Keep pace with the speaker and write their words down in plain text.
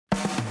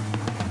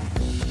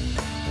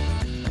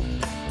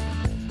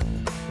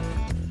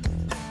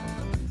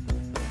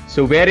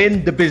So we're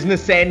in the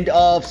business end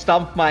of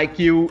Stump My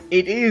Q.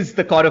 It is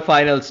the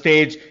quarterfinal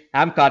stage.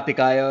 I'm Karthik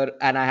Iyer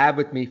and I have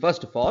with me,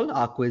 first of all,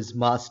 our quiz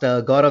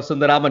master, Gaurav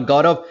Sundaraman.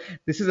 Gaurav,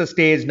 this is a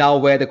stage now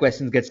where the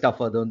questions get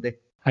tougher, don't they?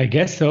 I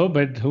guess so,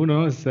 but who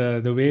knows?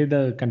 The way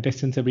the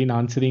contestants have been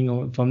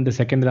answering from the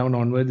second round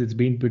onwards, it's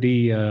been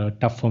pretty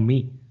tough for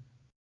me.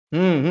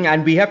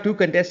 And we have two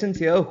contestants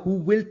here who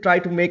will try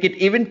to make it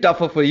even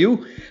tougher for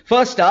you.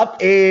 First up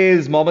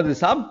is Mohammad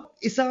Isam.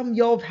 Isam,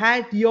 you've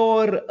had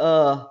your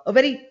a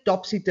very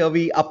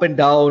topsy-turvy up and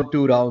down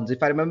 2 rounds.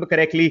 If I remember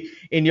correctly,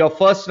 in your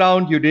first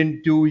round, you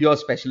didn't do your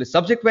specialist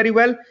subject very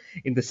well.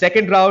 In the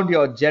second round,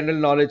 your general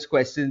knowledge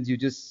questions,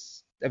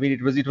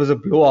 it was a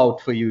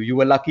blowout for you. You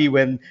were lucky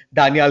when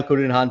Daniel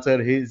couldn't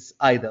answer his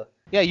either.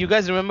 Yeah, you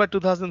guys remember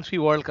 2003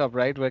 World Cup,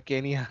 right? Where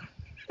Kenya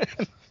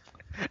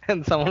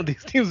and some of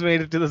these teams made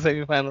it to the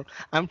semi-final.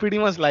 I'm pretty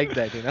much like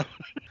that.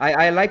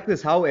 I like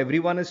this, how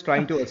everyone is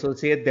trying to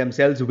associate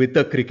themselves with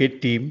a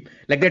cricket team.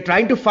 Like they're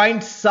trying to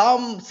find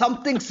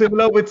something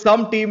similar with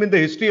some team in the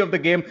history of the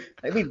game.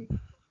 I mean,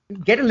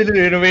 get a little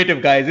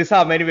innovative, guys.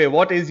 Isam, anyway,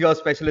 what is your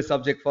specialist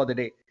subject for the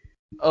day?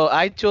 Oh,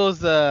 I chose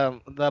the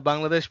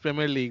Bangladesh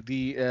Premier League,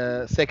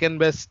 the second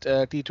best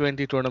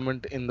T20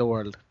 tournament in the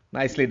world.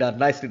 Nicely done,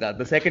 nicely done.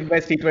 The second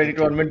best T20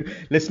 tournament.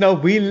 Listener,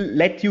 we'll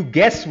let you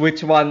guess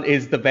which one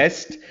is the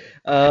best.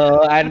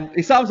 And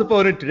Isam's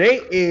opponent today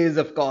is,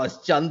 of course,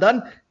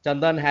 Chandan.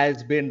 Chandan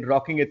has been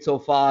rocking it so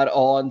far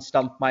on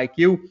Stump My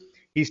Q.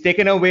 He's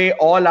taken away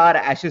all our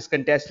Ashes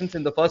contestants.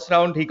 In the first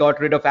round, he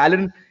got rid of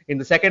Allen. In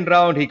the second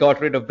round, he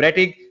got rid of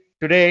Brettig.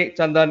 Today,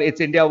 Chandan,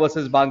 it's India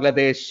versus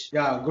Bangladesh.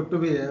 Yeah, good to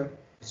be here.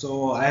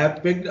 So I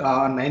have picked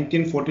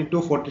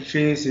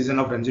 1942-43 season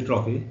of Ranji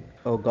Trophy.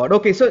 Oh God.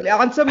 Okay, so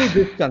answer me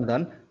this,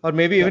 Chandan, or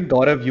maybe even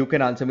Gaurav, you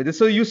can answer me this.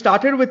 So you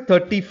started with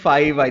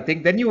 35, I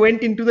think. Then you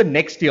went into the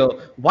next year.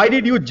 Why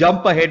did you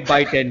jump ahead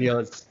by 10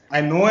 years?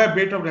 I know a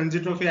bit of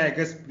Ranji Trophy, I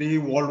guess,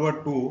 pre-World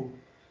War II.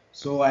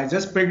 So I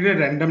just picked it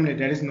randomly.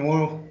 There is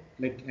no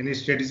any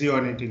strategy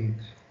or anything.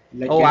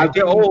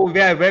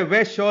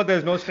 We're sure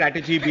there's no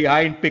strategy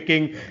behind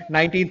picking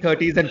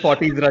 1930s and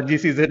 40s Ranji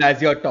season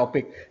as your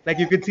topic. Like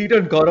you can see it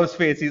on Gaurav's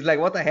face. He's like,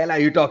 what the hell are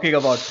you talking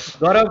about?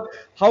 Gaurav,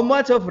 how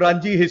much of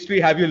Ranji history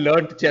have you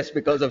learned just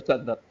because of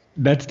Chandan?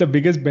 That's the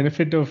biggest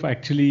benefit of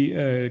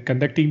actually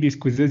conducting these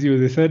quizzes. You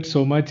research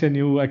so much and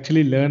you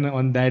actually learn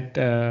on that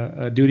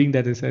during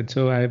that research.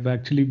 So I've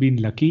actually been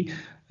lucky.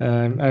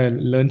 I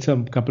learned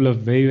some couple of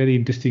very, very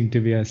interesting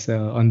trivias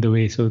on the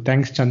way. So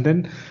thanks,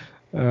 Chandan.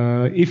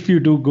 If you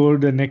do go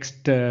the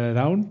next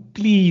round,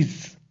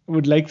 please,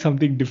 would like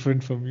something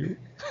different from you.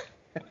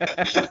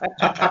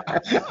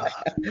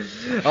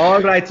 All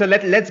right, so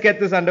let's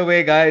get this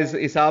underway, guys.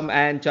 Isam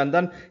and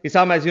Chandan.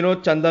 Isam, as you know,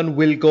 Chandan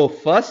will go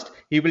first.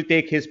 He will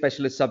take his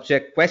specialist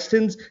subject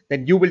questions.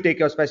 Then you will take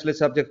your specialist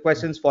subject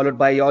questions, followed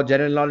by your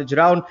general knowledge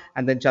round.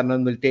 And then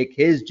Chandan will take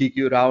his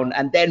GQ round.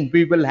 And then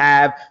we will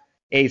have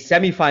a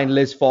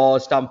semi-finalist for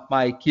Stump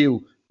My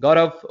Q.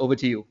 Gaurav, over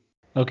to you.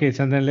 Okay,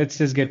 Chandan, let's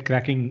just get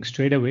cracking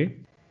straight away.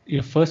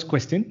 Your first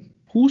question.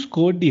 Who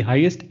scored the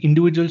highest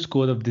individual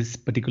score of this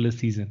particular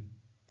season?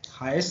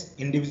 Highest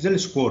individual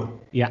score?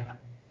 Yeah.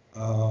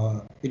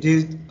 It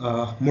is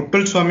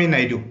Muthuswamy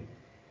Naidu.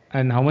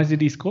 And how much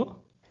did he score?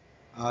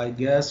 I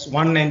guess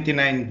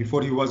 199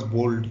 before he was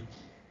bowled.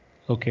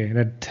 Okay,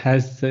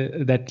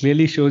 that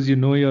clearly shows you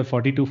know your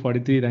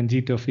 42-43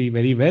 Ranji Trophy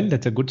very well.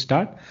 That's a good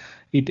start.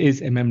 It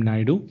is MM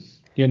Naidu.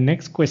 Your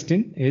next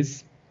question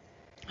is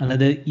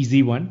another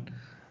easy one.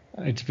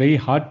 It's very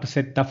hard to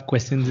set tough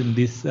questions in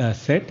this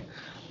set.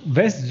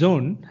 West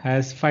Zone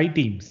has 5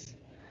 teams.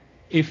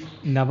 If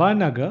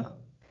Navanagar,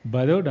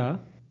 Baroda,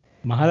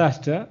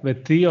 Maharashtra were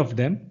 3 of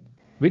them,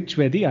 which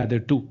were the other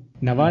 2?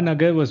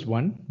 Navanagar was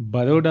 1,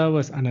 Baroda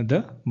was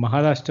another,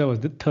 Maharashtra was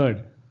the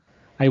 3rd.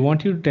 I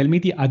want you to tell me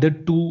the other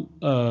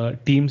 2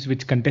 teams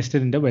which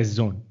contested in the West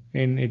Zone.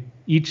 And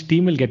each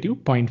team will get you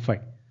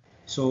 0.5.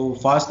 So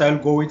first I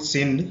will go with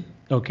Sindh.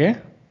 Okay.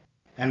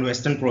 And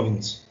Western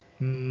Province.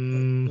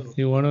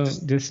 You want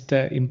to just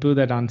improve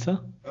that answer?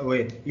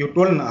 Wait, you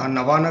told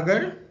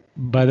Navanagar,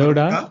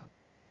 Baroda,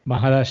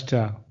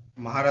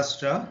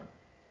 Maharashtra.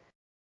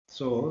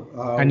 So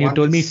and you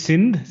told me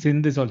Sindh.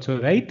 Sindh is also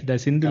right. The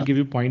Sindh will give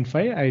you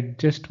 0.5. I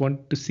just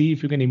want to see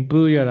if you can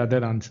improve your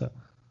other answer.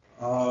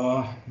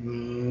 Baroda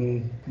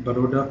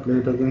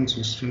played against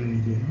Western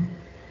India.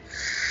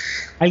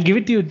 I'll give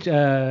it to you,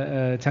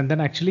 Chandan.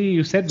 Actually,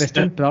 you said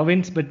Western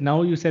Province, but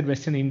now you said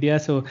Western India.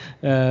 So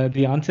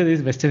the answer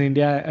is Western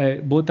India.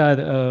 Both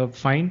are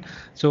fine.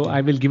 So I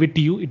will give it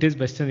to you. It is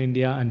Western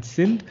India and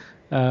Sindh.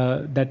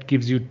 That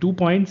gives you 2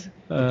 points.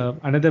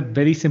 Another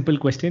very simple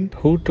question.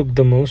 Who took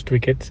the most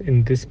wickets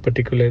in this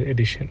particular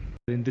edition?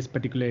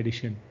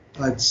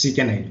 CK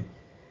Naidu.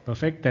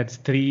 Perfect. That's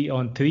 3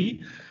 on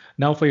 3.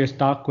 Now for your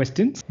star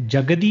questions.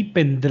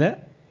 Jagadipendra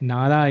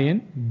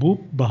Narayan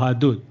Bhoop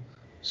Bahadur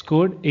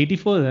scored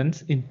 84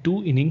 runs in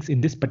 2 innings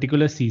in this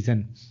particular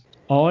season.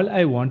 All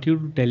I want you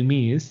to tell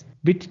me is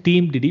which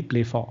team did he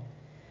play for?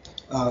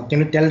 Can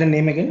you tell the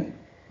name again?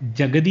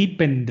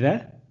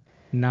 Jagadipendra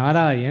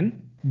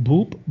Narayan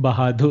Bhoop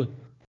Bahadur.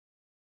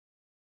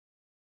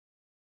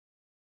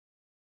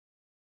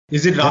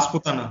 Is it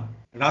Rasputana?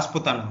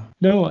 Rasputana.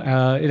 No,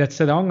 that's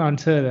the wrong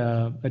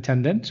answer,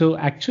 Chandan. So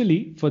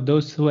actually, for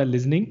those who are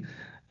listening,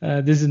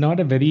 this is not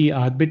a very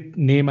arbit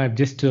name I've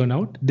just thrown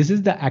out. This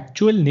is the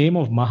actual name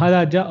of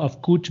Maharaja of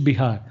Cooch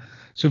Behar.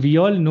 So we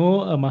all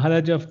know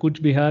Maharaja of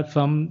Cooch Behar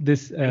from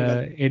this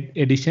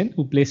edition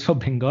who plays for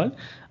Bengal.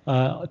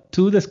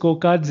 Through the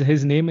scorecards,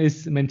 his name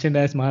is mentioned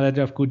as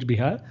Maharaja of Cooch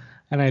Behar.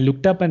 And I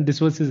looked up and this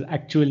was his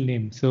actual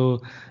name.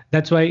 So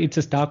that's why it's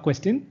a star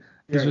question.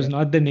 This was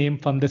not the name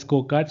from the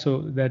scorecard,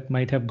 so that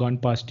might have gone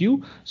past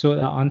you. So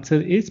the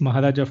answer is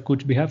Maharaja of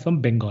Cooch Behar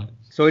from Bengal.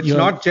 So it's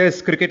not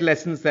just cricket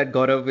lessons that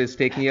Gaurav is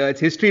taking here, it's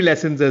history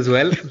lessons as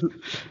well.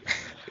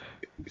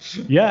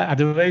 Yeah,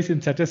 otherwise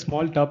in such a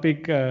small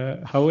topic,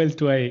 how else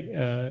do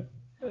I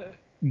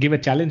give a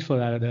challenge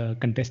for our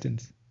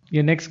contestants?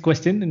 Your next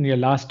question and your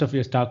last of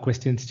your star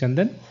questions,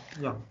 Chandan.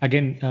 Yeah.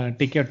 Again,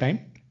 take your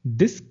time.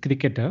 This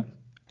cricketer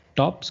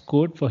top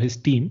scored for his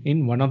team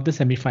in one of the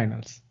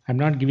semi-finals. I'm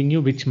not giving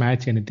you which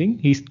match, anything.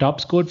 He's top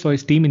scored for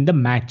his team in the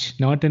match,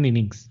 not an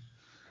innings.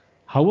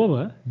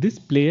 However, this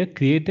player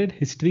created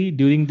history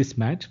during this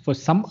match for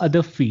some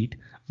other feat,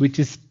 which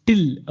is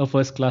still a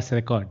first-class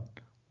record.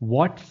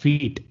 What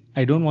feat?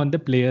 I don't want the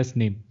player's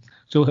name.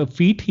 So a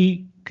feat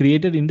he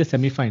created in the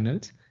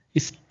semi-finals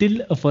is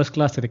still a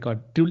first-class record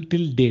till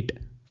date.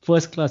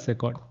 First-class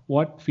record.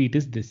 What feat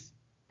is this?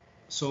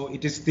 So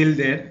it is still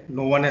there.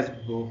 No one has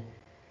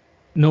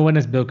No one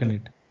has broken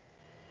it.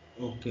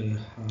 Okay.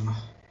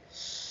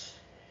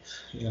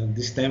 Yeah,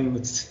 this time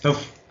it's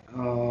tough.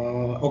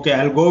 Okay,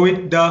 I'll go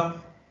with the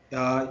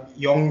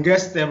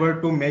youngest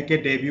ever to make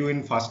a debut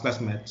in first class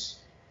match.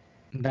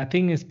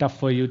 Nothing is tough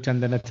for you,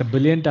 Chandan. That's a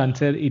brilliant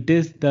answer. It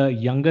is the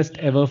youngest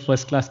ever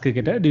first class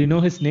cricketer. Do you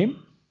know his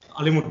name?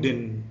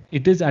 Alimuddin.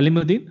 It is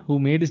Alimuddin who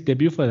made his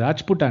debut for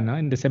Rajputana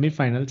in the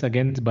semi-finals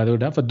against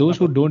Baroda. For those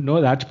who don't know,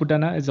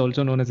 Rajputana is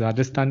also known as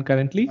Rajasthan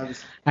currently.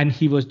 And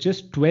he was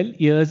just 12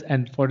 years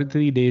and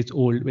 43 days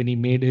old when he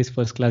made his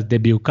first class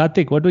debut.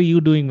 Karthik, what were you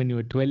doing when you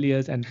were 12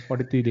 years and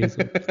 43 days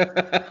old?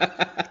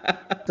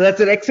 So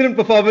that's an excellent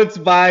performance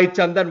by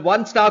Chandan.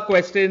 1-star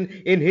question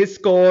in his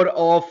score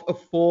of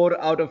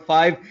 4 out of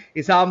 5.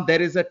 Isam,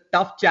 there is a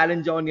tough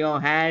challenge on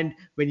your hand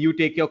when you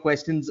take your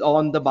questions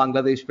on the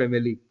Bangladesh Premier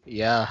League.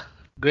 Yeah,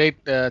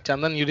 great,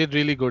 Chandan. You did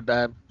really good.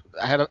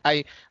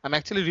 I'm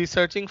actually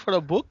researching for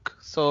a book,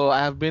 so I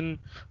have been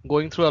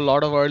going through a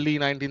lot of early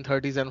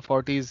 1930s and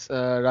 40s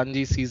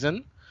Ranji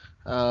season.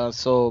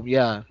 So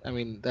yeah, I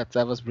mean that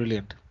was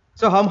brilliant.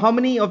 So how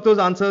many of those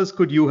answers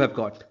could you have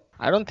got?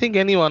 I don't think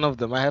any one of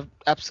them. I have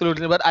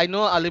absolutely, but I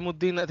know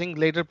Alimuddin, I think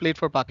later played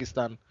for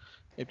Pakistan.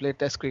 He played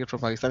Test cricket for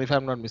Pakistan, if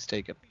I'm not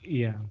mistaken.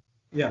 Yeah.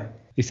 Yeah.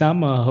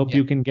 Isam, hope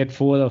you can get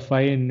 4 or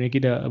 5 and make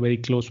it a very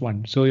close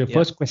one. So your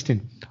first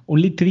question.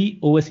 Only 3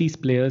 overseas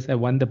players have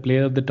won the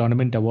Player of the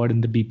Tournament award in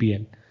the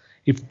BPL.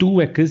 If 2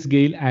 were Chris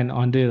Gayle and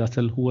Andre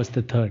Russell, who was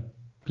the third?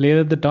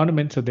 Player of the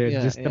tournament, so there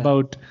are just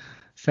about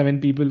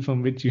 7 people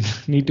from which you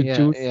need to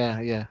choose.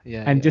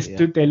 And just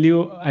to tell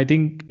you, I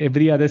think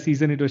every other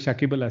season it was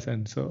Shakib Al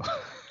Hasan. So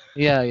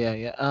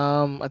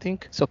I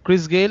think so.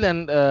 Chris Gayle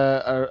and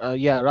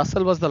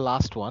Russell was the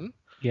last one.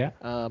 Yeah.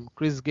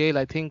 Chris Gayle,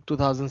 I think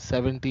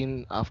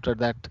 2017 after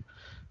that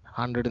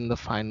 100 in the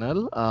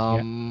final.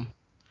 I'm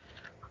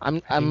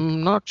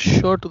not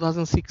sure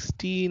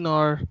 2016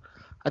 or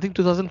I think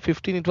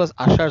 2015 it was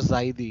Ashar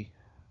Zaidi,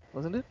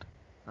 wasn't it?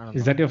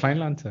 Is that your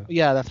final answer?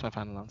 Yeah, that's my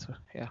final answer.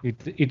 Yeah.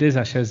 It is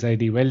Ashar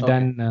Zaidi. Well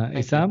done,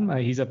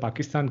 Isam. He's a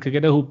Pakistan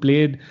cricketer who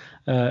played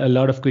a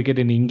lot of cricket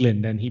in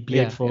England and he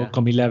played for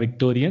Comilla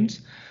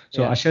Victorians.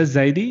 So Ashar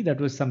Zaidi, that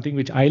was something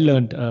which I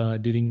learned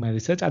during my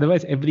research.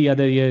 Otherwise, every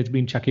other year it's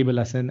been Shakib Al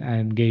Hasan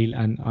and Gayle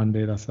and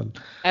Andre Russell.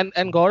 And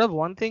Gaurav,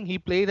 one thing, he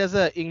played as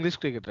an English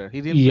cricketer.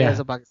 He didn't play as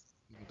a Pakistan cricketer.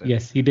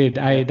 Yes, he did.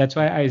 That's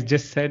why I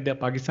just said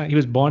Pakistan. He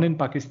was born in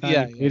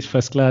Pakistan. He played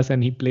first class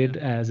and he played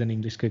as an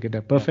English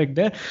cricketer. Perfect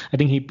there. I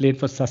think he played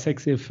for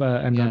Sussex, if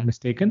I'm not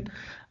mistaken.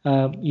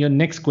 Your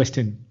next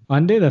question.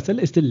 Andre Russell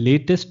is the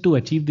latest to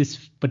achieve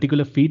this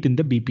particular feat in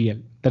the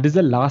BPL. That is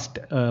the last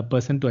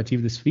person to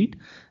achieve this feat.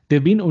 There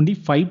have been only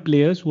 5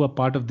 players who are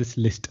part of this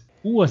list.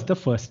 Who was the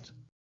first?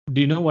 Do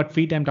you know what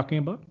feat I'm talking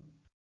about?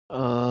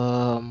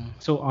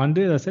 So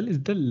Andre Russell is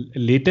the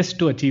latest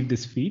to achieve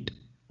this feat.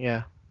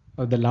 Yeah.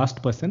 Or the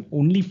last person.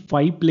 Only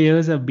 5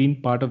 players have been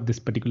part of this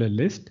particular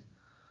list.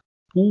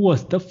 Who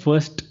was the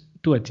first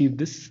to achieve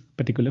this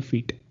particular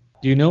feat?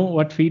 Do you know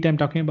what feat I'm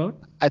talking about?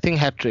 I think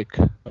hat-trick.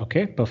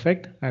 Okay,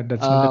 perfect.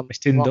 That's not the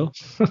question though.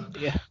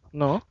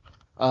 No.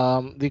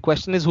 The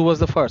question is who was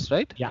the first,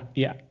 right?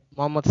 Yeah.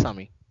 Mohammad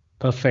Sami.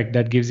 Perfect.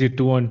 That gives you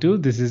 2 on 2.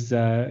 This is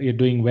you're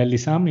doing well,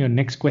 Isam. Your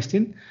next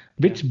question: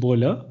 which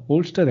bowler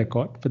holds the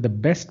record for the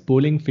best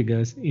bowling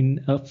figures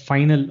in a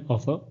final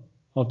of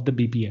the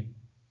BPL?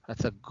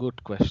 That's a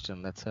good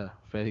question. That's a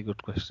very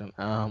good question.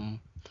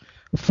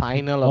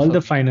 Final all of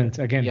the finals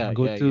again.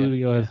 Go through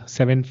your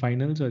 7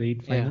 finals or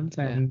 8 finals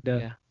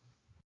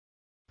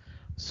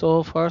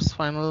So first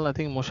final, I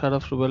think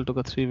Musharraf Rugal took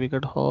a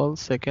 3-wicket haul.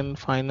 Second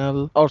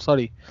final, oh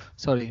sorry,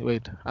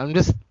 wait. I'm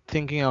just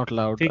thinking out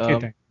loud. Take your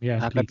time.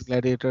 Yeah, Dhaka please.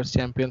 Gladiators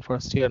champion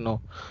first year,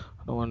 no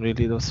one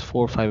really. Those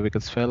 4 or 5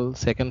 wickets fell.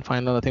 Second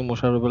final, I think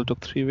Musharraf Rugal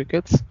took 3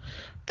 wickets.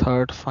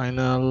 Third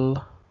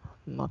final,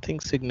 nothing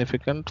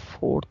significant.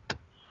 Fourth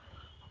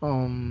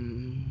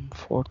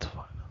final.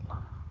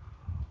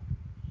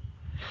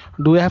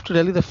 Do we have to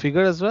tell you the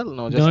figure as well?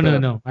 No, just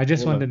No. I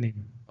just want bowler. the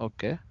name.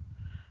 Okay.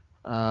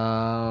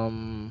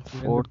 Even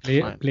Fourth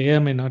the final. player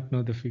may not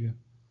know the figure.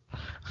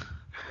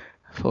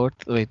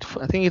 I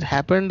think it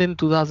happened in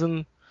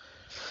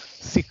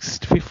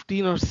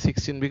 2015 or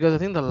 16 because I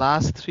think the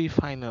last 3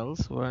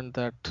 finals weren't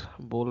that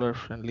bowler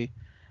friendly.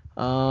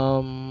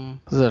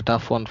 This is a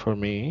tough one for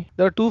me.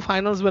 There were 2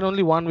 finals where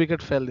only 1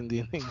 wicket fell in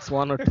the innings,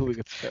 1 or 2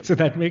 wickets fell. So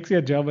that makes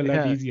your job a lot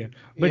Yeah. easier.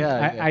 But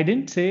Yeah. I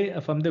didn't say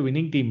from the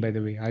winning team, by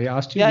the way. I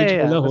asked you Yeah, which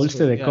yeah, bowler holds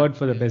the understood. Yeah, record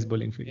for the yeah. best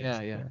bowling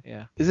figures.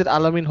 Yeah. Is it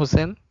Alamin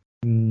Hussain?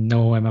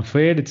 No, I'm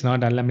afraid it's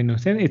not Alamin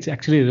Hussain. It's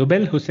actually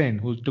Rubel Hussain,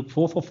 who took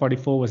 4 for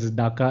 44 versus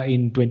Dhaka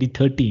in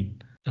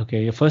 2013.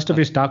 Okay, first of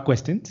your star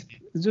questions.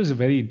 This was a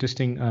very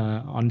interesting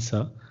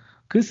answer.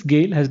 Chris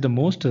Gayle has the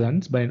most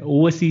runs by an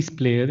overseas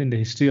player in the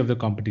history of the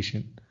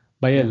competition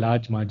by a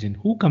large margin.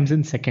 Who comes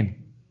in second?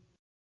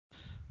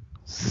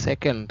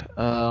 Second,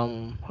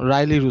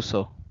 Riley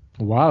Russo.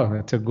 Wow,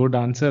 that's a good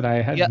answer.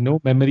 I had Yeah. no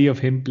memory of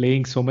him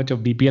playing so much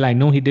of BPL. I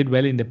know he did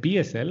well in the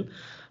PSL,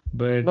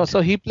 but No,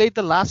 so he played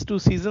the last 2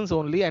 seasons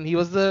only, and he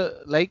was so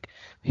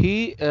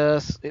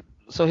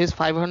his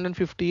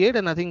 558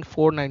 and I think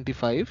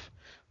 495,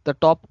 the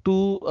top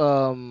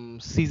 2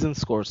 season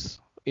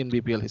scores in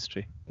BPL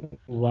history.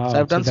 wow, So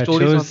I've done that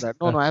stories on shows, that.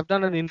 No, I've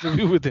done an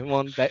interview with him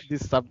on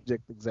this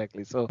subject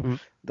exactly. So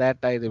that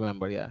I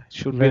remember. Yeah,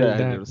 should be Well Riley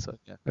done. Russo.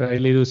 Yeah.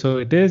 Riley Russo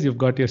it is. You've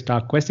got your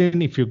star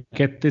question. If you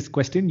get this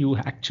question, you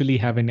actually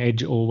have an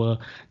edge over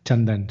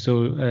Chandan.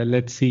 So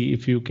let's see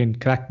if you can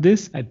crack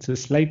this. It's a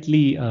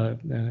slightly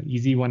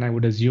easy one, I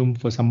would assume,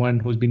 for someone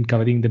who's been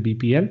covering the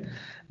BPL.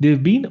 There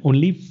have been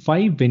only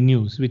 5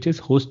 venues which has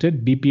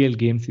hosted BPL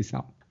games,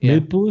 Isam. Yeah.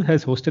 Mirpur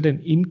has hosted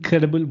an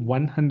incredible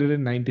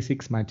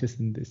 196 matches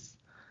in this.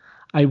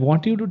 I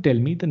want you to tell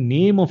me the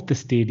name of the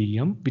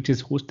stadium which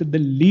has hosted the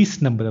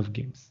least number of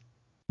games.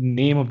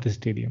 Name of the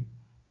stadium,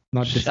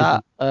 not the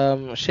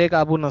city. Sheikh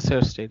Abu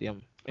Nasser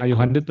Stadium. Are you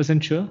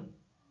 100% sure?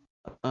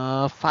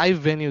 5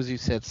 venues you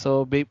said.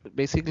 So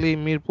basically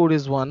Mirpur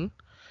is 1,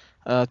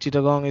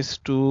 Chittagong is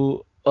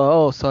 2.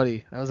 Oh,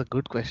 sorry, that was a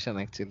good question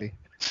actually.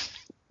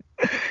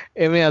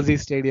 M.A.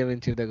 Aziz Stadium in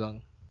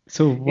Chittagong.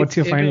 So what's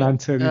your final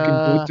answer? You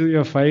can go through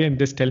your 5 and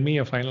just tell me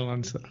your final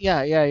answer.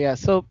 Yeah.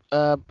 So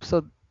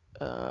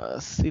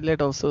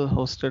Sylhet also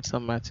hosted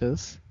some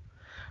matches.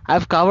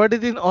 I've covered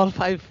it in all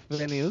 5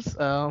 venues.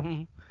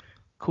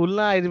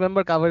 Khulna, I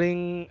remember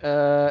covering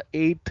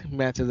 8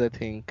 matches, I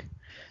think,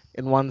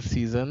 in one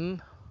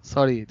season.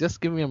 Sorry,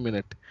 just give me a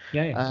minute.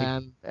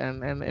 Yeah.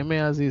 And M.A.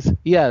 Aziz.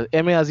 Yeah,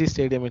 M.A. Aziz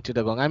Stadium in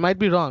Chittagong. I might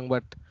be wrong,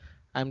 but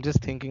I'm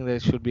just thinking that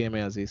it should be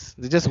M.A. Aziz.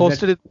 They just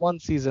hosted it one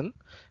season.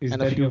 Is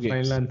and that a few your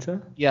games. final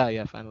answer?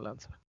 Yeah, final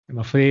answer. I'm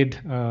afraid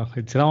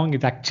it's wrong.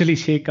 It's actually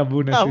Sheikh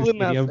Abu Nasser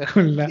Stadium,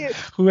 Khulna,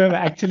 who have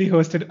actually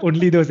hosted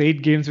only those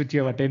 8 games which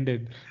you have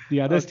attended.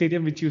 The other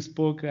stadium which you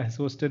spoke has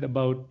hosted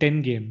about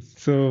 10 games.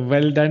 So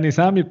well done,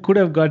 Isam. You could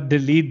have got the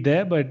lead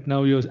there, but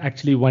now you're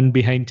actually 1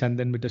 behind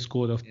Chandan with a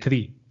score of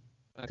 3.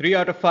 3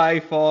 out of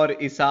 5 for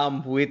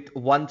Isam with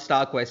 1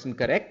 star question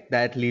correct.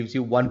 That leaves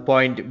you 1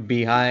 point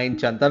behind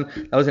Chandan.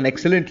 That was an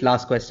excellent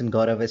last question,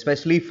 Gaurav,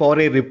 especially for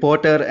a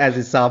reporter as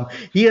Isam.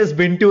 He has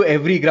been to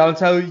every ground,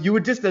 so you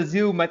would just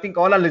assume, I think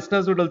all our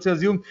listeners would also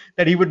assume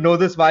that he would know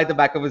this by the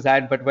back of his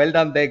hand. But well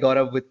done there,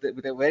 Gaurav, with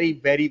a very,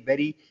 very,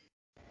 very,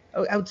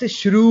 I would say,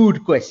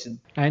 shrewd question.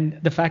 And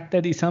the fact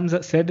that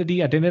Isam said that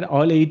he attended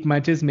all 8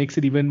 matches makes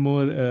it even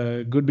more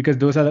good, because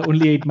those are the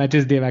only 8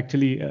 matches they've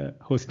actually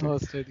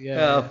hosted.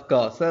 Yeah. Of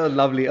course. Oh,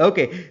 lovely.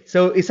 Okay.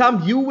 So,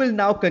 Isam, you will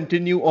now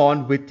continue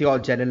on with your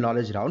general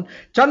knowledge round.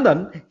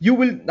 Chandan, you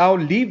will now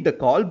leave the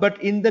call,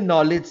 but in the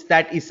knowledge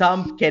that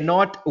Isam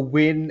cannot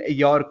win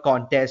your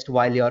contest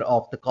while you're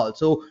off the call.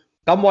 So,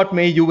 come what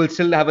may, you will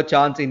still have a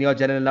chance in your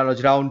general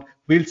knowledge round.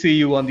 We'll see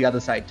you on the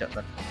other side,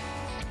 Chandan.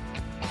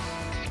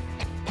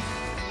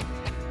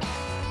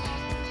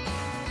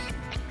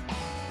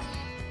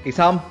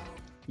 Isam,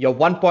 you're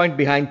 1 point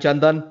behind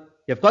Chandan.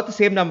 You've got the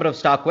same number of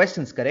star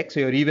questions correct,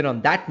 so you're even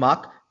on that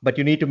mark, but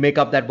you need to make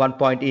up that 1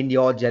 point in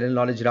your general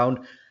knowledge round.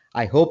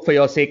 I hope for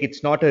your sake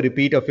it's not a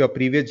repeat of your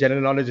previous general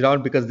knowledge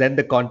round, because then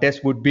the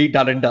contest would be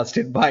done and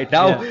dusted by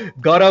now. Yeah.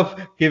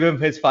 Gaurav, give him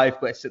his 5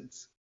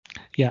 questions.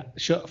 Yeah,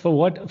 sure. For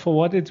what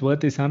it's worth,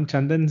 Isam,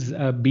 Chandan's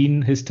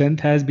his strength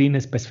has been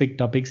his specific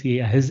topics.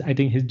 I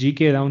think his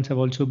GK rounds have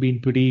also been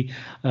pretty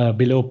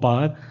below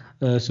par.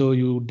 So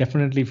you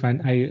definitely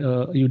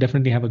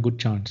have a good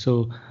chance.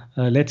 So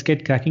let's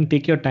get cracking.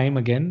 Take your time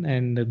again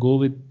and go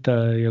with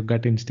your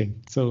gut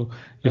instinct. So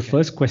your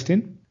first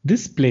question: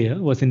 this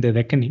player was in the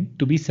reckoning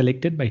to be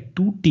selected by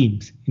 2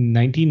 teams in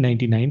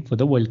 1999 for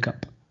the World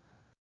Cup.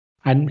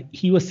 And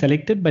he was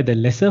selected by the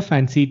lesser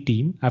fancy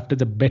team after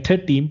the better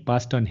team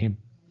passed on him.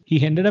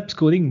 He ended up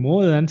scoring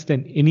more runs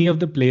than any of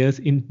the players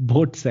in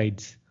both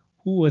sides.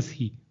 Who was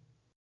he?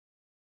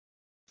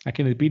 I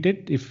can repeat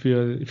it if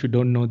you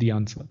don't know the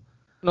answer.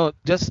 No,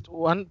 just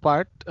one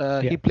part.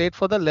 Yeah. He played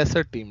for the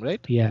lesser team, right?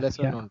 Yeah,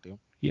 Lesser yeah. known team.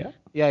 Yeah.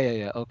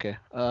 Yeah. Okay.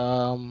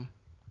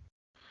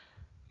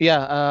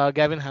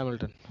 Gavin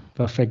Hamilton.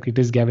 Perfect. It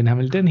is Gavin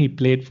Hamilton. He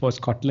played for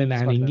Scotland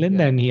and England,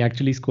 yeah. and he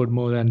actually scored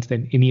more runs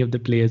than any of the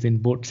players in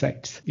both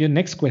sides. Your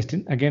next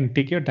question, again,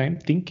 take your time,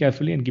 think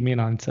carefully, and give me an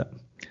answer.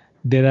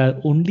 There are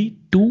only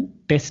 2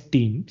 test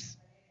teams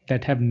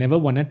that have never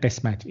won a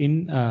test match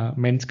in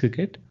men's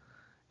cricket.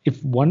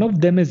 If one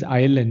of them is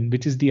Ireland,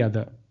 which is the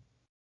other?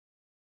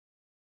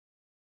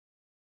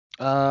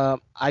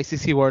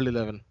 ICC World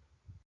 11.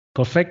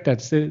 Perfect.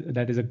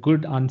 That is a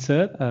good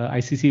answer.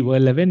 ICC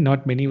World 11.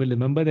 Not many will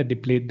remember that they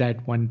played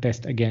that one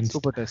test against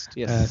Super Test.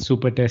 Yes.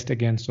 Super Test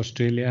against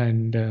Australia,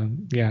 and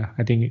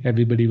I think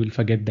everybody will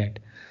forget that.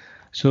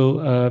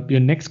 So your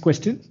next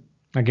question.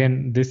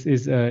 Again, this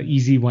is an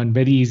easy one,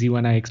 very easy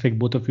one. I expect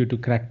both of you to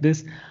crack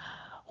this.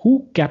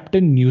 Who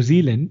captained New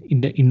Zealand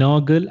in the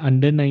inaugural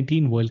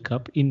Under-19 World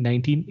Cup in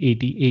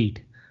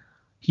 1988?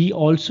 He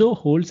also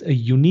holds a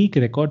unique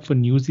record for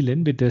New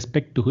Zealand with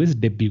respect to his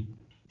debut.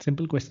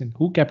 Simple question.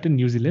 Who captained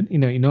New Zealand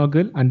in an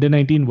inaugural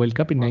Under-19 World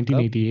Cup in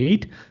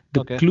 1988?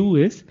 The clue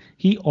is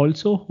he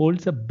also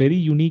holds a very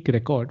unique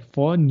record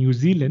for New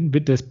Zealand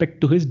with respect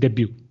to his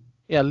debut.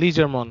 Yeah, Lee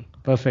Germon.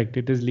 Perfect.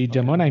 It is Lee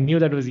Germon. I knew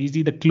that was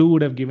easy. The clue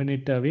would have given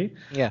it away.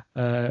 Yeah.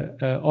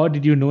 Or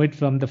did you know it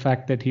from the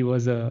fact that he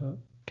was a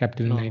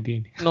captain in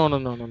 19? No.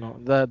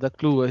 The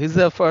clue. He's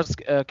the first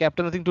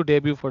captain, I think, to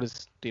debut for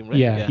his team, right?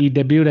 Yeah, he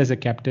debuted as a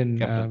captain,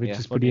 which yeah,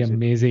 is for pretty New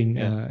Zealand. amazing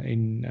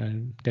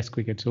in Test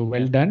cricket. So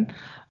well done.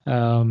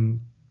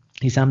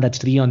 Hisam, that's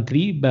 3 on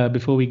 3.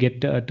 Before we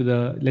get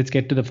let's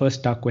get to the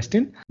first star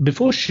question.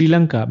 Before Sri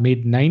Lanka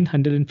made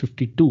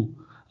 952,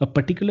 a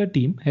particular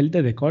team held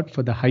the record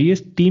for the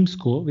highest team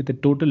score with a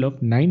total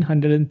of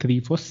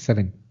 903 for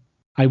 7.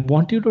 I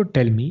want you to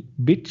tell me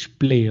which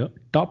player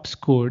top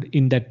scored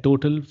in that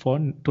total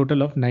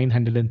of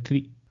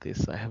 903.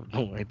 This I have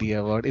no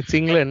idea about. It's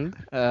England.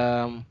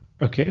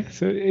 Okay,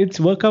 so it's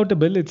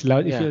workoutable. It's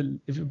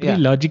if you're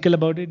pretty logical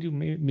about it, you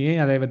may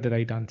arrive at the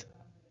right answer.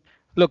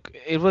 Look,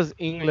 it was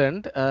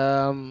England,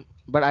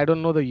 but I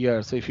don't know the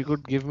year. So if you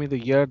could give me the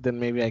year, then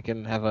maybe I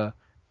can have a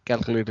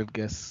calculated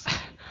guess.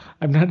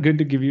 I'm not going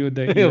to give you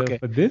the year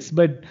for this,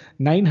 but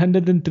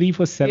 903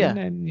 for 7.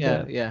 And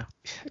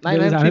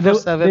 903 for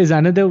 7. There's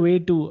another way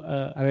to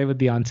arrive at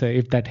the answer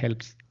if that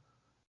helps.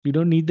 You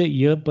don't need the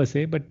year per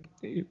se, but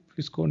if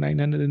you score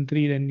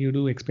 903, then you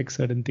do expect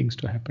certain things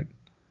to happen.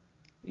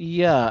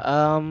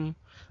 Yeah.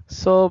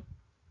 So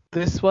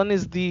this one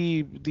is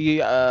what do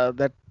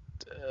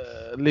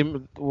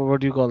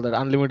you call that?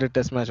 Unlimited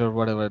test match or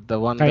whatever. The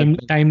one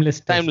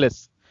timeless test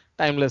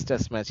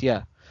match.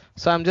 Yeah.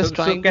 So I'm just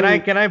trying. So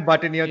can I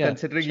butt in here,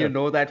 considering you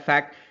know that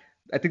fact?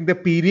 I think the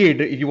period,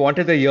 if you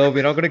wanted the year,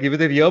 we're not going to give you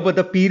the year, but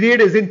the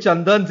period is in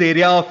Chandan's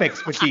area of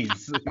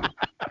expertise.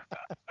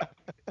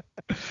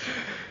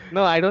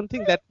 No, I don't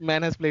think that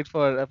man has played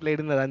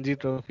in the Ranji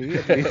Trophy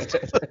at least.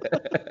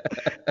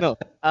 No.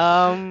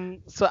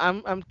 So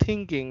I'm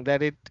thinking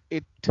that it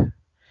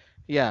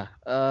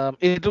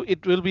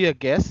will be a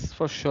guess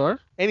for sure.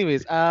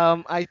 Anyways,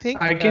 I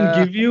think I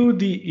can give you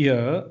the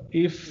year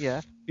if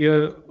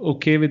you're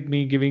okay with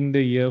me giving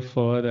the year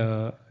for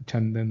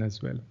Chandan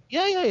as well.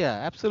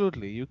 Yeah,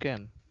 absolutely. You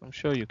can. I'm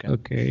sure you can.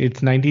 Okay,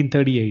 it's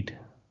 1938.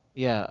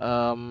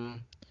 Yeah.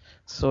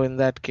 So in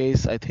that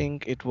case, I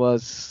think it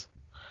was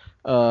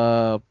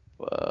Herbert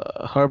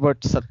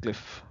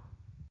Sutcliffe.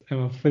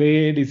 I'm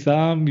afraid,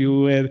 Isam,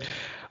 you were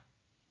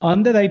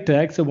on the right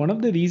track. So one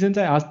of the reasons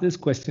I asked this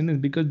question is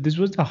because this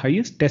was the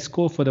highest test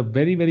score for a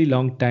very, very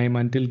long time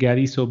until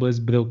Gary Sobers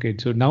broke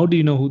it. So now do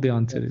you know who the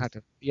answer is?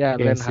 Hutton. Yeah,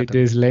 yes, Len Hutton. It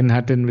is Len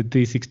Hutton with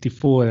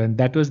 364. And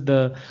that was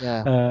the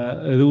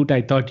route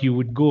I thought you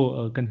would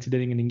go,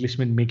 considering an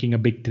Englishman making a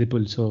big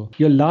triple. So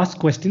your last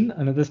question,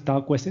 another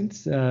star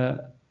questions.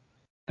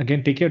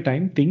 Again, take your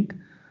time, think.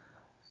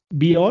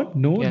 We all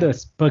know the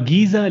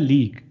Spagiza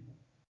League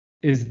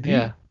is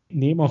the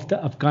name of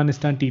the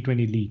Afghanistan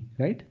T20 League,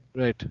 right?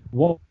 Right.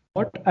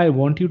 What I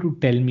want you to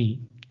tell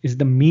me is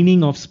the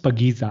meaning of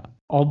Spagiza.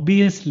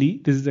 Obviously,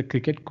 this is a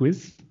cricket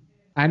quiz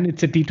and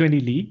it's a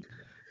T20 league.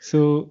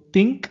 So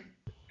think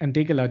and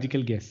take a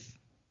logical guess.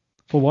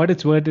 For what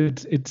it's worth,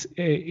 it's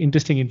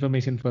interesting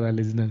information for our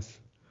listeners.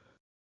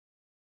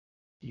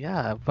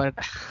 Yeah, but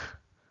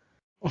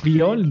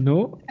we all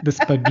know the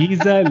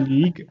Spagiza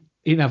League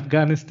in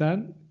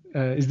Afghanistan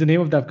is the name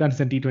of the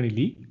Afghanistan T20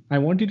 League. I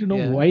want you to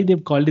know why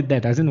they've called it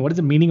that. As in, what is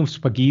the meaning of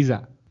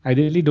Spagiza? I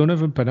really don't know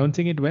if I'm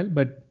pronouncing it well,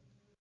 but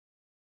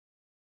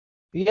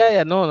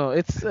no.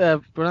 It's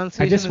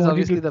pronunciation is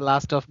obviously the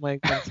last of my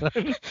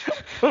concern.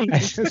 I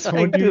just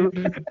want you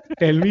to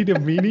tell me the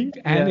meaning,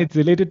 and it's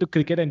related to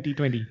cricket and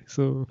T20,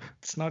 so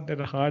it's not that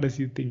hard as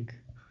you think.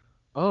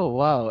 Oh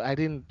wow! I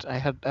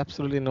had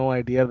absolutely no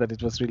idea that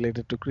it was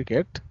related to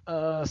cricket.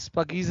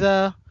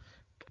 Spagiza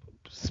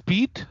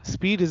Speed,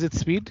 is it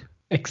speed?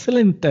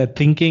 Excellent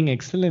thinking,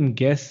 excellent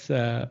guess.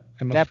 I'm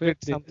Rapid afraid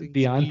something,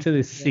 the speed. answer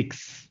is Yeah.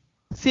 6.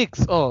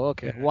 6. Oh,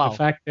 okay. Yeah, Wow. the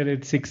fact that it's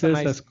That's a sixes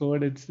are nice.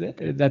 scored,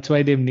 that's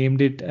why they've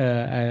named it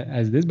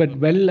as this. But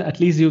well,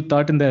 at least you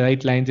thought in the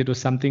right lines. It was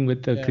something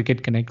with Yeah.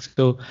 Cricket Connect.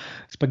 So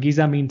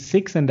Spagiza means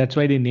 6, and that's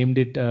why they named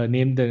the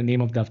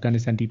name of the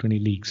Afghanistan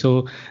T20 League.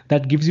 So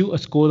that gives you a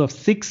score of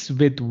 6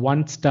 with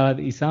 1 star,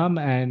 Isam.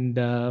 And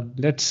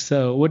let's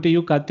over to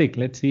you, Karthik.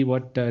 Let's see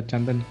what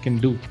Chandan can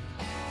do.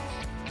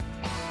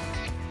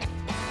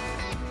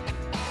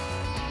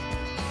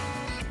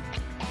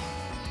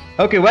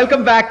 Okay,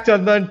 welcome back,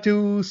 Chandan,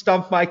 to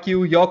Stump My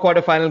Q, your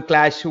quarterfinal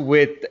clash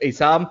with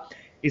Isam.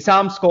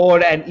 Isam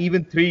scored an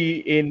even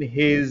 3 in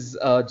his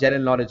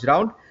general knowledge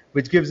round,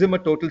 which gives him a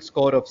total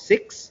score of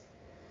 6.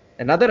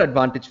 Another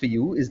advantage for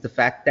you is the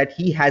fact that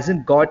he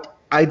hasn't got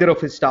either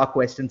of his star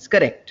questions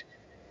correct,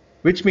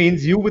 which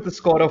means you with a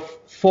score of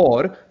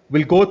 4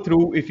 will go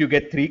through if you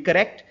get 3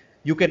 correct.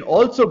 You can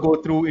also go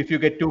through if you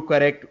get 2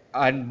 correct,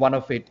 and one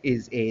of it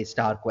is a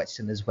star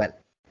question as well.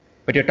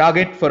 But your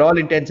target, for all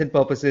intents and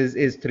purposes,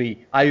 is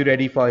 3. Are you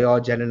ready for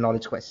your general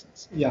knowledge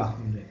questions? Yeah,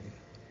 I'm ready.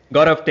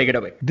 Gaurav, take it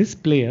away. This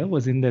player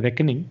was in the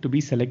reckoning to be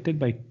selected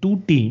by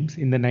 2 teams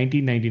in the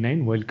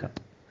 1999 World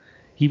Cup.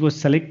 He was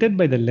selected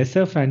by the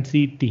lesser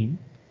fancied team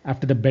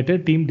after the better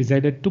team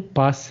decided to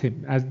pass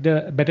him, as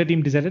the better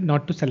team decided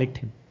not to select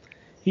him.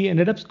 He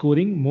ended up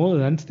scoring more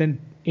runs than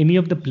any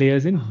of the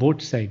players in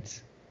both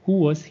sides. Who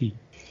was he?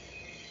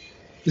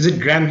 Is it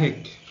Graham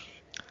Hick?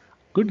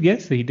 Good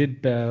guess. He did.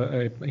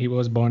 He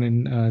was born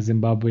in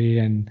Zimbabwe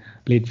and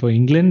played for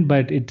England,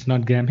 but it's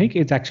not Graham Hick.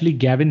 It's actually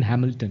Gavin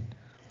Hamilton,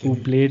 who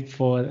played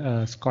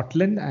for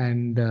Scotland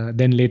and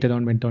then later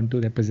on went on to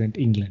represent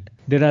England.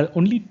 There are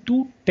only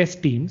 2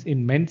 test teams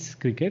in men's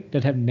cricket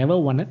that have never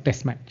won a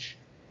test match.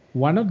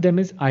 One of them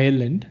is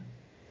Ireland.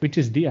 Which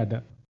is the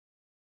other?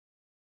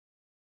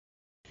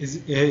 Is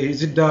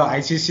it the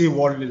ICC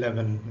World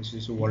 11?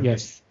 ICC World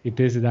Yes, it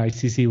is the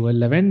ICC World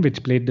 11,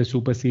 which played the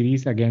Super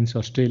Series against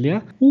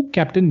Australia, who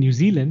captained New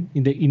Zealand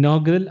in the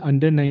inaugural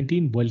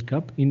Under-19 World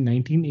Cup in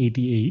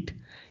 1988.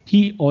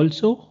 He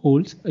also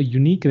holds a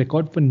unique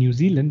record for New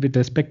Zealand with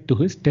respect to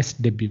his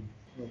test debut.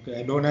 Okay,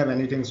 I don't have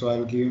anything, so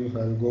I'll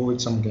go with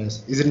some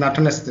guess. Is it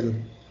Nathan Astle?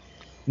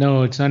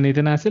 No, it's not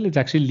Nathan Astle. It's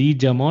actually Lee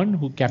Drummond,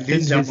 who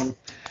captained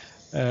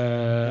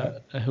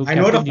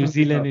New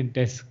Zealand in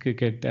Test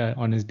cricket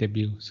on his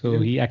debut. So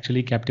he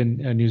actually captained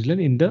New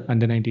Zealand in the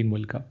Under-19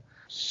 World Cup.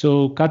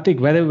 So Karthik,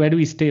 where do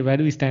we stay? Where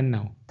do we stand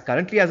now?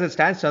 Currently, as it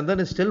stands, Chandan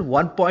is still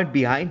 1 point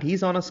behind.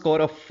 He's on a score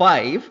of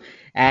 5,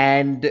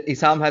 and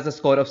Isam has a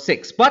score of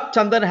 6. But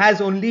Chandan has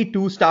only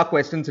 2 star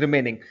questions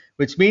remaining,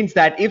 which means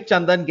that if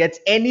Chandan gets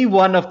any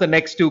one of the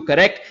next 2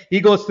 correct, he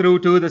goes through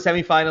to the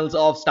semi-finals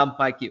of Stump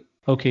My Q.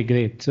 Okay,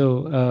 great.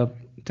 So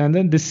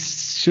Chandan,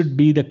 this should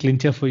be the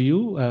clincher for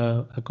you,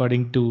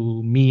 according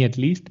to me at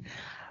least.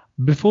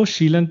 Before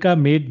Sri Lanka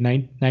made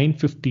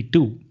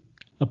 952,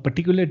 a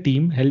particular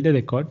team held a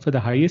record for the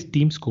highest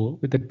team score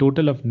with a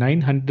total of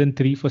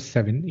 903 for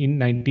 7 in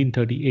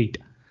 1938.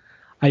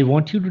 I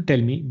want you to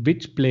tell me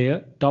which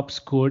player top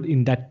scored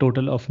in that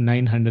total of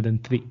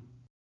 903.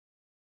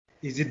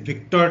 Is it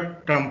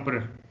Victor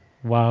Trumper?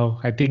 Wow,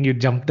 I think you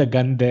jumped the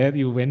gun there.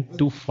 You went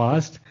too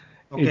fast.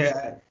 Okay.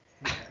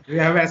 Do you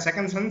have a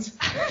second chance?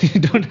 You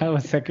don't have a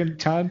second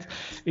chance.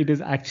 It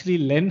is actually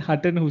Len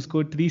Hutton who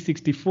scored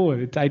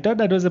 364. I thought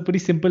that was a pretty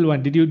simple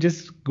one. Did you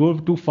just go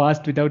too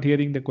fast without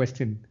hearing the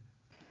question?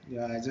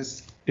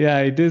 Yeah,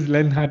 it is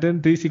Len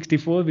Hutton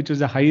 364, which was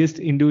the highest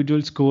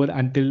individual score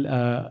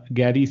until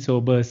Gary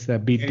Sobers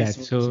beat that.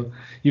 So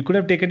you could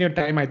have taken your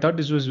time. I thought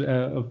this was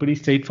a pretty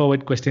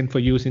straightforward question for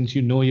you since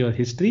you know your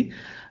history.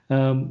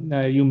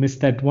 You missed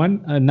that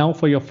one. Now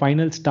for your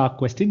final star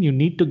question, you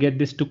need to get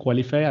this to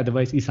qualify,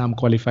 otherwise Isam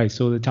qualifies.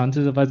 So the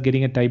chances of us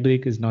getting a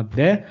tiebreak is not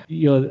there.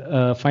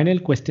 Your final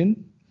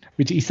question,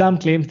 which Isam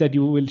claims that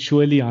you will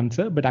surely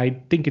answer, but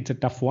I think it's a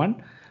tough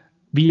one.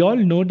 We all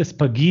know the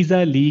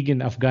Spagiza League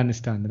in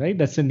Afghanistan, right?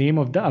 That's the name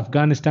of the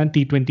Afghanistan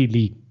T20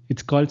 League.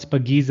 It's called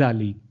Spagiza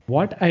League.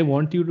 What I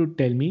want you to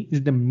tell me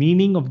is the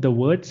meaning of the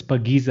word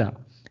Spagiza.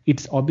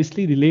 It's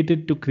obviously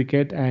related to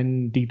cricket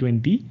and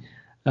T20.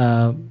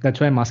 That's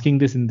why I'm asking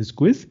this in this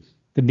quiz.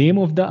 The name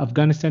of the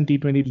Afghanistan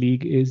T20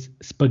 League is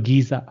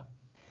Spagiza.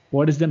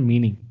 What is the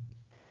meaning?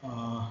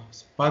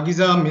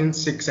 Spagiza means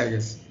 6, I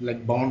guess.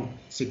 Like bound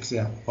 6,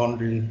 yeah.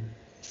 Boundary.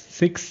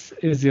 6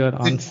 is your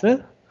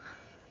answer?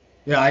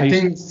 Yeah, I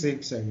think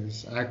 6, I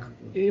guess.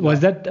 Was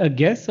that a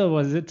guess or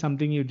was it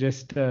something you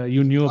just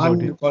you knew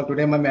about it?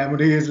 Today my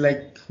memory is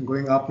like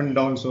going up and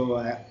down. So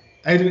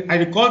I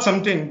recall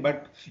something,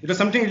 but it was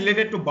something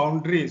related to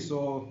boundaries.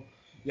 So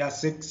yeah,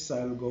 6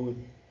 I'll go with.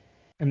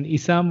 And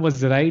Isam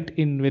was right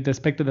with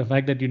respect to the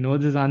fact that you know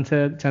this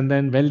answer,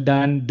 Chandan. Well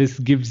done. This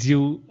gives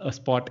you a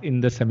spot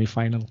in the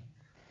semi-final.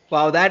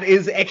 Wow, that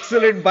is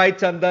excellent by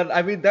Chandan.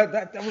 I mean,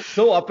 that was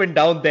so up and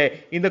down there.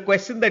 In the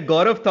question that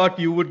Gaurav thought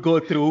you would go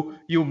through,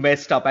 you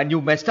messed up. And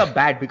you messed up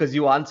bad because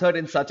you answered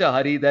in such a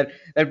hurry that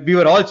we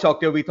were all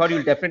shocked here. We thought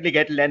you'll definitely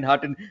get Len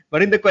Hutton.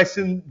 But in the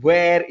question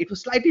where it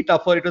was slightly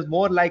tougher, it was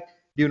more like,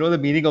 do you know the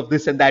meaning of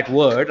this and that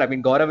word? I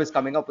mean, Gaurav is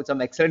coming up with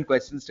some excellent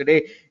questions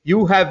today.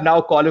 You have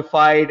now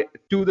qualified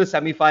to the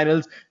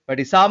semifinals. But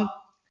Isam,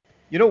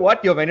 you know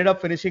what? You've ended up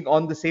finishing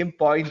on the same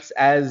points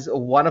as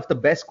one of the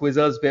best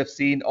quizzers we have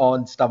seen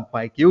on Stump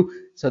IQ.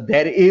 So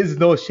there is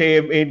no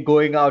shame in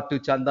going out to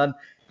Chandan.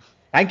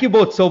 Thank you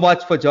both so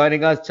much for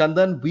joining us.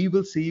 Chandan, we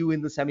will see you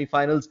in the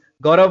semifinals.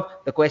 Gaurav,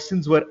 the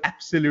questions were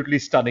absolutely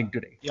stunning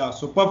today. Yeah,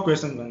 superb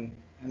question, man.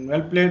 And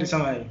well played,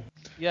 Isam.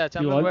 Yeah,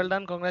 Chandan, well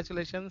done.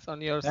 Congratulations on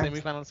your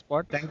semi-final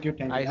spot. Thank you.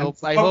 I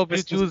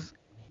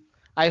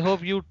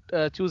hope you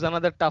choose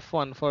another tough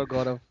one for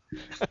Gaurav.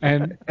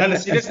 And no,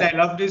 seriously, I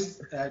love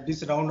this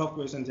round of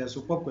questions. Yeah,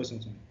 superb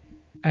questions.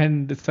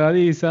 And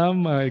sorry,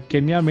 Isam,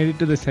 Kenya made it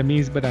to the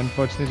semis, but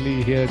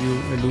unfortunately here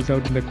you lose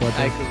out in the quarters.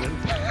 I couldn't.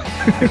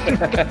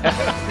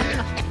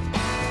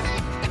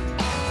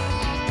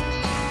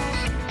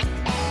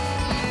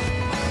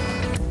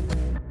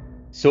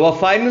 So our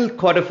final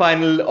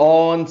quarterfinal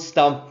on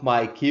Stump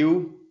My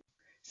Q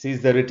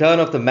sees the return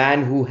of the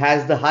man who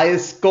has the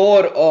highest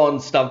score on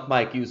Stump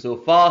My Q so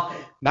far,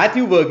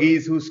 Matthew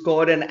Verghese, who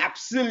scored an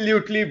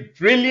absolutely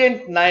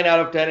brilliant 9 out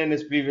of 10 in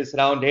his previous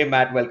round. Hey,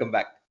 Matt, welcome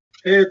back.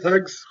 Hey,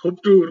 thanks.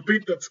 Hope to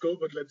repeat that score,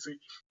 but let's see.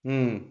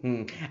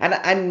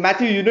 And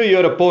Matthew, you know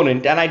your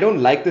opponent, and I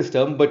don't like this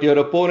term, but your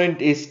opponent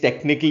is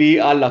technically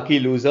a lucky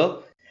loser.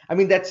 I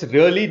mean, that's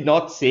really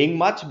not saying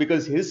much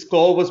because his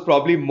score was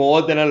probably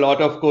more than a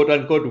lot of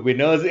quote-unquote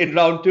winners in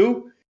round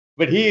 2.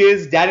 But he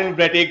is Daniel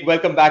Brettig.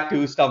 Welcome back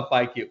to Stump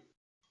IQ.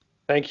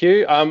 Thank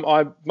you.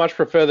 I much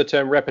prefer the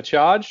term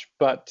repechage,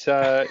 but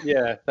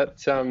yeah, that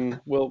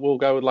we'll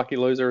go with lucky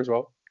loser as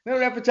well. No,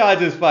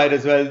 repechage is fine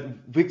as well.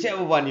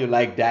 Whichever one you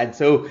like, Dan.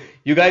 So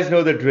you guys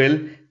know the drill.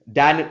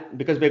 Dan,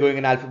 because we're going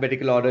in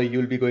alphabetical order,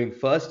 you'll be going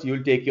first.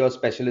 You'll take your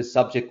specialist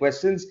subject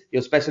questions.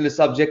 Your specialist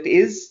subject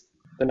is?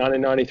 The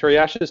 1993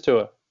 Ashes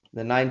Tour.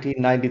 The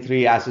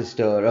 1993 Ashes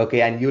Tour.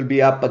 Okay, and you'll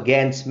be up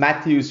against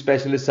Matthew's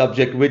specialist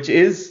subject, which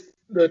is?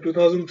 The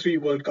 2003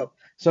 World Cup.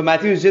 So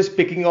Matthew is just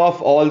picking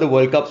off all the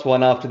World Cups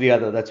one after the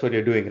other. That's what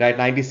you're doing, right?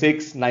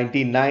 96,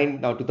 99,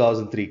 now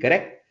 2003,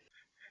 correct?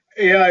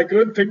 Yeah, I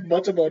couldn't think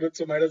much about it,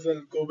 so might as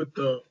well go with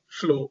the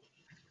flow.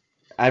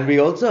 And we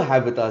also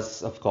have with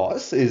us, of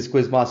course, is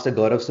Quizmaster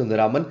Gaurav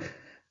Sundaraman.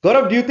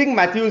 Gaurav, do you think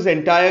Matthew's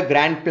entire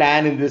grand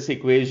plan in this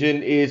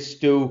equation is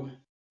to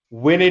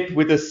win it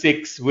with a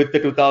 6 with the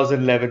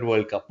 2011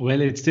 World Cup? Well,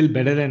 it's still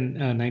better than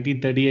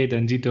 1938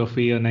 Ranji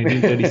Trophy or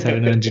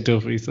 1937 Ranji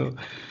Trophy. So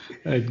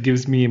it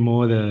gives me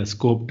more the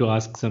scope to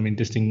ask some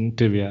interesting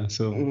trivia.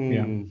 So,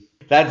 yeah.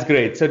 That's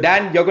great. So,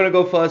 Dan, you're going to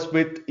go first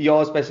with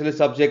your specialist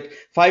subject.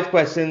 5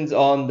 questions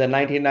on the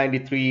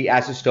 1993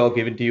 Ashes Tour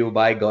given to you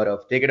by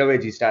Gaurav. Take it away,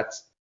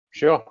 G-Stats.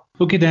 Sure.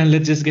 Okay, Dan,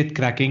 let's just get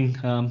cracking.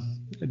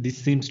 This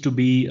seems to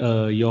be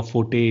your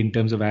forte in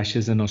terms of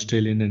Ashes and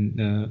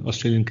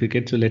Australian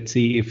cricket. So let's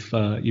see if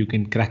you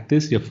can crack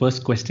this. Your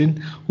first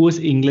question: who was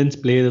England's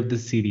player of the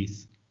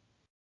series?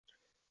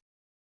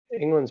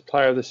 England's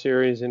player of the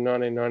series in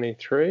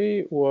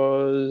 1993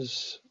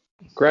 was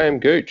Graham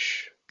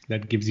Gooch.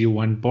 That gives you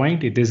 1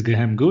 point. It is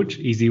Graham Gooch.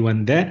 Easy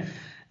one there.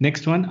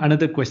 Next one,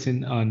 another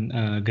question on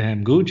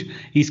Graham Gooch.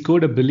 He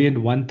scored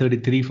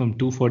 1,133 from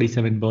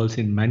 247 balls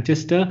in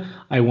Manchester.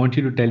 I want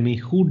you to tell me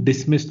who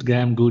dismissed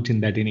Graham Gooch in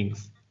that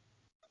innings.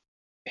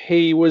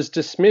 He was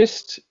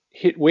dismissed,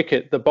 hit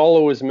wicket. The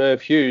bowler was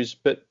Merv Hughes,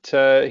 but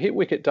hit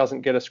wicket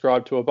doesn't get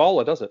ascribed to a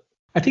bowler, does it?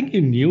 I think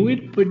you knew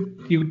it, but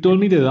you told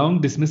me the wrong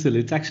dismissal.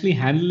 It's actually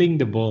handling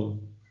the ball.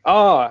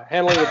 Ah,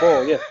 handling the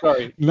ball. Yes,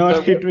 sorry.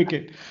 Not hit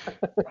wicket.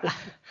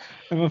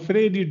 I'm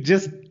afraid you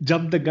just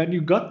jumped the gun.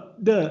 You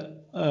got the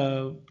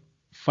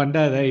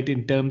funda right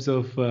in terms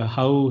of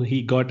how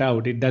he got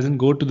out. It doesn't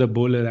go to the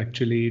bowler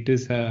actually. It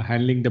is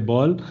handling the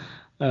ball.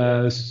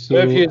 So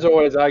Merv Hughes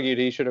always argued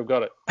he should have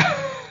got it.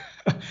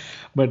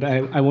 But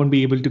I won't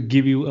be able to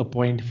give you a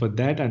point for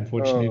that,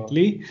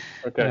 unfortunately.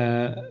 Oh,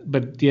 okay.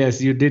 But yes,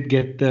 you did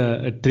get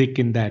a trick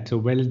in that. So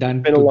well done.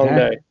 It's been a long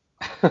day.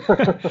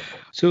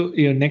 So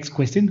your next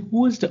question: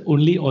 who was the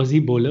only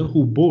Aussie bowler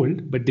who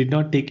bowled but did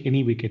not take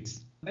any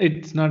wickets?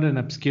 It's not an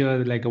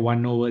obscure like a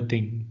 1 over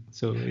thing.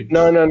 So it's...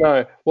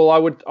 No. Well, I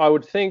would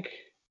think,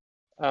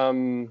 I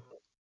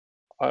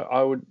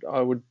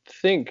would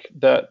think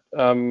that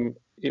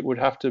it would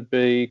have to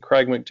be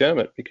Craig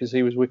McDermott because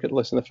he was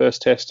wicketless in the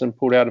first test and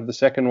pulled out of the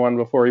second one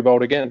before he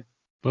bowled again.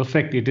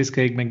 Perfect. It is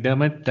Craig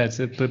McDermott.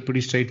 That's a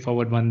pretty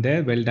straightforward one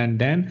there. Well done,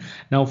 Dan.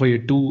 Now for your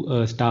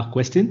 2 star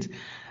questions.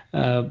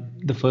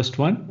 The first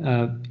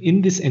one,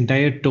 in this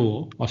entire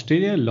tour,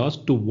 Australia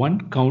lost to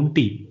one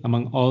county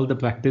among all the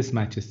practice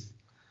matches.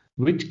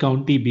 Which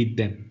county beat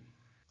them?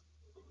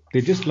 They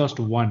just lost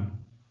one,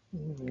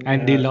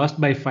 and they lost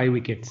by 5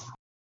 wickets.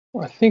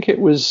 I think it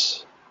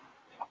was.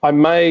 I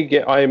may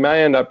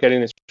end up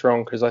getting this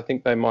wrong because I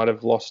think they might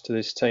have lost to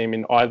this team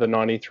in either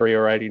 93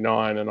 or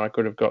 89, and I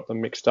could have got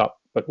them mixed up.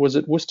 But was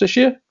it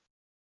Worcestershire?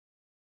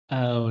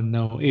 Oh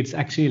no, it's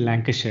actually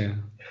Lancashire.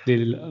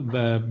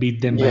 They'll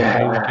beat them by Yeah.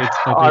 5 wickets.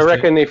 That I was the-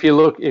 reckon if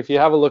you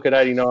have a look at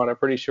 89, I'm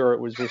pretty sure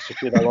it was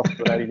Worcestershire they lost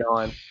to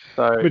 89.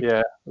 So But- yeah,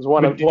 it was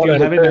one but of did you the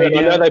have an two, and I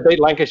idea- know they beat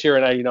Lancashire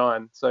in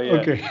 89. So yeah.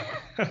 Okay.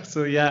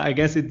 So yeah, I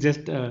guess it's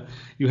just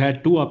you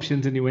had two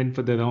options and you went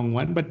for the wrong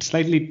one, but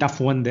slightly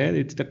tough one there.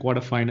 It's the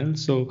quarterfinals.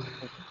 So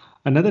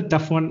another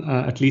tough one,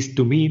 at least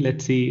to me.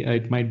 Let's see,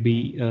 it might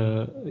be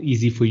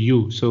easy for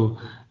you. So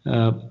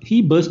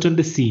he burst on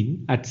the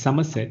scene at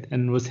Somerset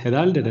and was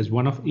heralded as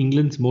one of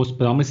England's most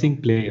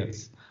promising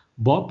players.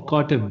 Bob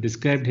Cottam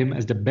described him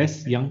as the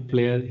best young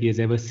player he has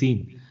ever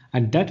seen,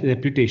 and that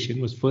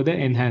reputation was further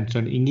enhanced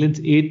on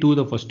England's A Tour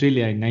of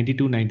Australia in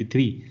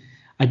 92-93.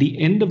 At the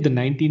end of the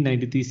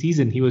 1993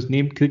 season, he was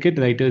named Cricket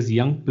Writer's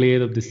Young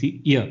Player of the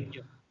Year,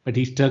 but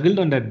he struggled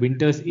on that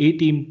winter's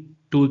A-team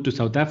tour to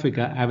South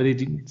Africa,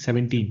 averaging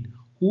 17.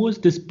 Who was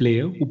this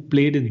player who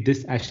played in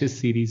this Ashes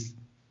series?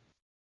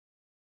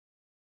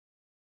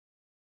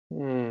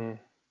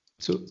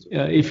 So,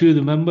 if you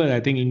remember,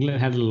 I think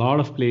England had a lot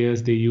of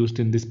players they used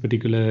in this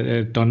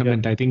particular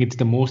tournament. I think it's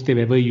the most they've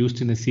ever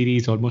used in a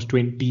series, almost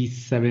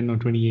 27 or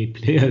 28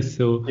 players.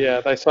 So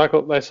Yeah, they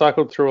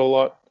cycled through a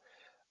lot.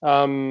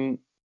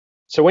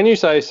 So when you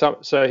say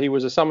so he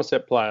was a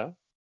Somerset player.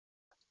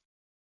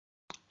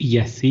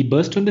 yes, he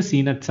burst on the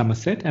scene at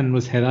Somerset and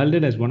was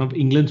heralded as one of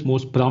England's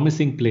most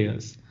promising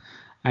players.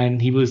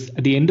 And he was,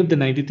 at the end of the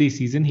 93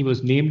 season, he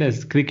was named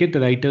as Cricket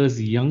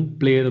Writer's Young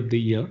Player of the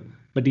Year,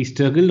 but he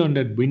struggled on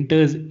that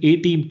winter's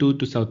A-team tour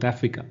to South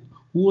Africa.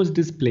 Who was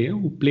this player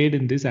who played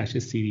in this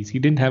Ashes series? He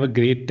didn't have a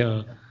great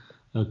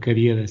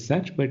career as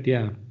such, but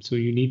yeah, so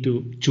you need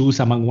to choose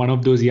among one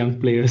of those young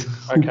players.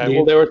 who Okay, played.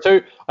 well there were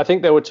two. I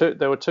think there were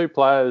two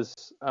players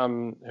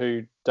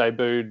who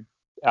debuted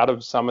out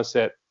of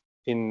Somerset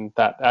in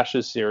that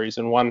Ashes series,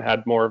 and one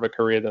had more of a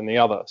career than the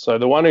other. So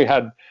the one who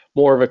had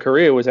more of a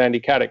career was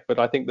Andy Caddick, but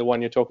I think the one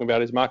you're talking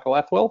about is Mark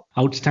Lathwell.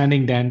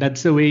 Outstanding, Dan.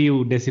 That's the way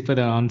you decipher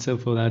the answer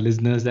for our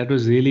listeners. That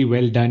was really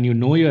well done. You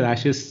know your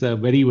Ashes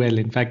very well.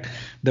 In fact,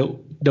 the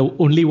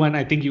only one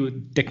I think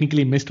you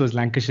technically missed was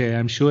Lancashire.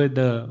 I'm sure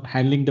the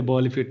handling the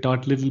ball, if you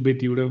taught a little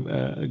bit, you would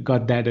have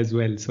got that as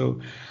well. So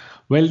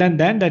well done,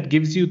 Dan. That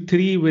gives you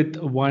 3 with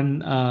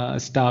 1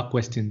 star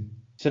question.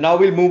 So now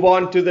we'll move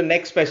on to the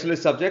next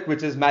specialist subject,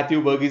 which is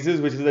Matthew Burgess's,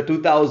 which is the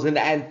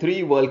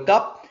 2003 World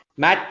Cup.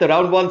 Matt, the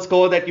round 1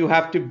 score that you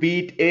have to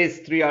beat is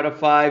 3 out of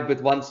 5 with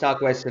 1 star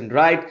question,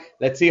 right?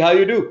 Let's see how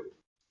you do.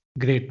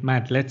 Great,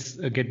 Matt. Let's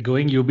get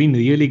going. You've been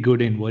really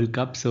good in World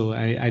Cup, so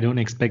I don't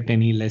expect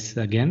any less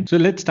again. So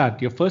let's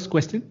start. Your first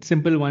question,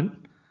 simple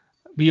one.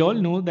 We all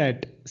know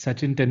that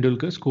Sachin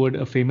Tendulkar scored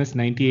a famous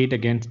 98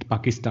 against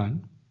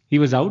Pakistan. He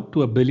was out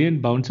to a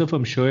brilliant bouncer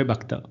from Shoaib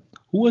Akhtar.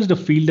 Who was the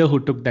fielder who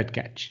took that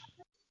catch?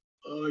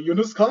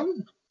 Yunus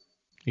Khan?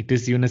 It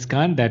is Yunus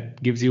Khan.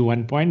 That gives you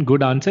 1 point.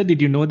 Good answer.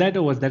 Did you know that,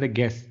 or was that a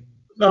guess?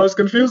 No, I was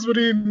confused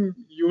between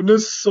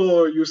Yunus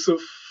or Yusuf.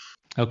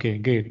 Okay,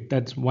 great.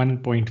 That's 1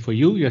 point for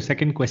you. Your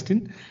second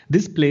question.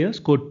 This player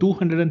scored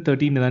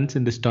 213 runs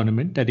in this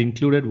tournament that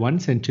included 1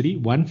 century,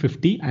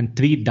 150 and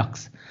 3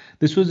 ducks.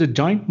 This was the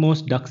joint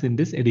most ducks in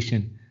this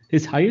edition.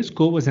 His highest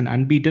score was an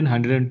unbeaten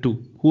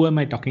 102. Who am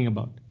I talking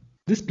about?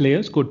 This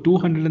player scored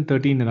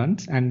 213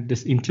 runs and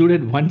this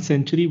included 1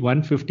 century,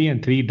 150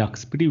 and 3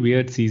 ducks. Pretty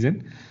weird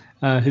season.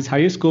 His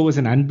highest score was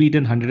an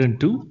unbeaten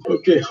 102.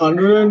 Okay,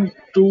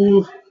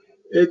 102.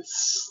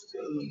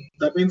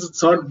 That means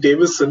it's not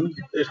Davison.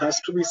 It has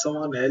to be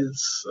someone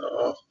else.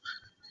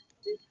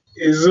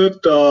 Is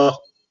it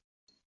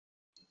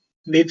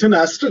Nathan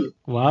Astle?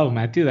 Wow,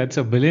 Matthew, that's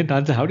a brilliant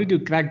answer. How did you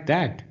crack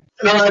that?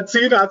 No, I'd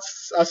seen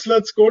Astle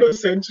had scored a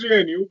century,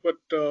 I knew, but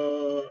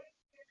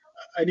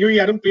I knew he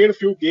hadn't played a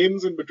few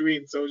games in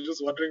between, so I was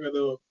just wondering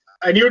whether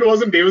I knew it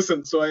wasn't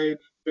Davison,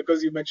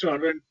 because you mentioned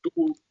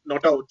 102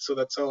 not out, so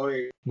that's how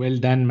I. Well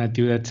done,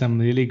 Matthew. That's some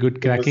really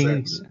good cracking.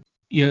 sense.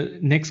 Your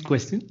next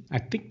question. I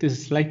think this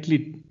is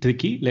slightly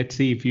tricky. Let's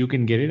see if you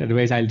can get it.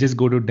 Otherwise, I'll just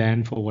go to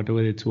Dan for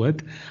whatever it's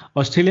worth.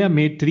 Australia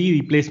made 3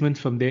 replacements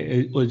from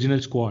their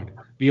original squad.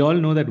 We all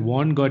know that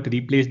Vaughan got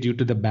replaced due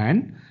to the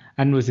ban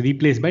and was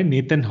replaced by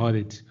Nathan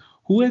Horrocks.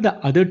 Who were the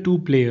other 2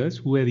 players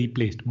who were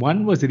replaced?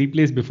 One was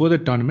replaced before the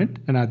tournament,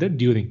 another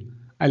during.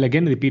 I'll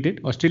again repeat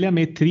it. Australia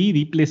made 3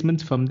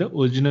 replacements from the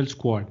original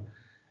squad.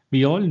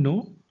 We all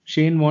know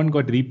Shane Warne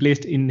got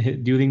replaced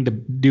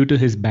due to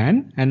his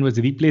ban and was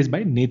replaced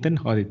by Nathan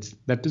Horrocks.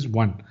 That is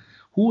 1.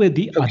 Who were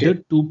the other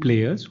 2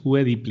 players who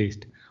were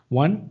replaced?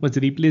 One was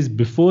replaced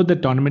before the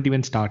tournament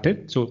even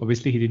started, so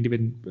obviously he didn't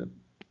even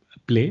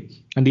play,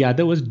 and the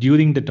other was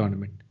during the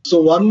tournament.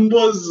 So one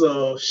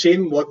was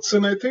Shane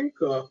Watson, I think.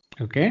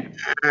 Okay.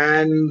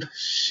 And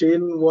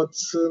Shane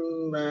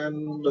Watson, I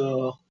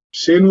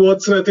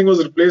think,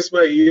 was replaced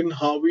by Ian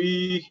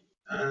Harvey.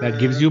 That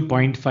gives you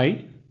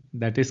 0.5.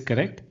 That is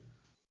correct.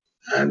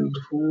 And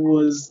who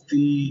was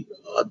the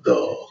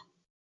other?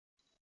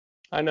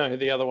 I know who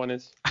the other one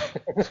is.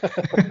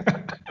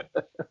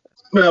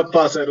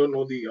 Pass. I don't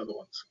know the other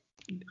ones.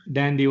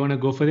 Dan, do you want to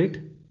go for it?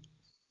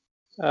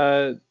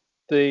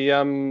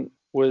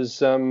 Was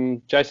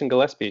Jason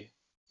Gillespie.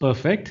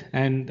 Perfect.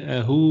 And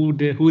who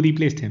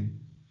replaced him?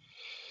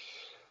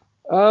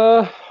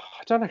 I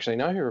don't actually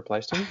know who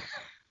replaced him.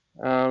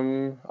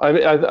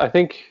 I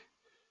think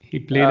He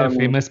played a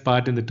famous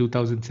part in the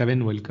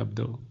 2007 World Cup,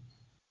 though.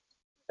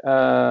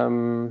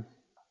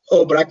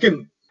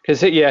 Bracken.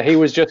 Because he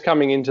was just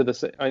coming into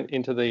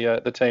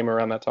the team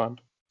around that time.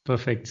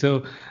 Perfect.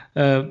 So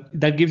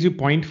that gives you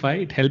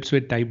 0.5. It helps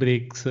with tie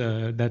breaks.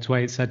 That's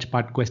why such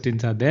part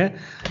questions are there.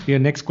 Your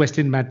next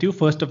question, Matthew,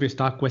 first of your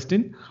star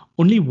question.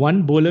 Only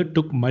one bowler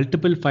took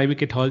multiple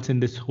 5-wicket hauls in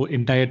this whole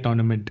entire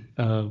tournament.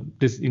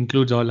 This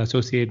includes all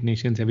associate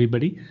nations,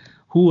 everybody.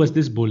 Who was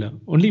this bowler?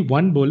 Only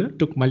one bowler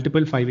took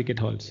multiple 5-wicket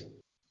hauls.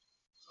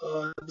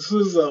 This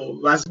is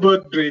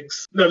Vasbert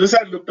Drakes. No, this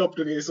I looked up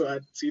today, so I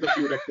had seen a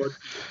few records.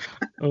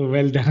 Oh,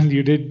 well done.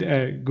 You did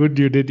good.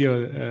 You did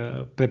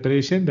your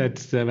preparation.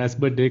 That's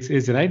Vasbert Drakes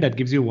is right. That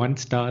gives you 1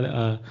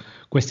 star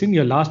question.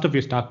 Your last of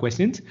your star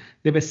questions.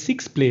 There were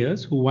 6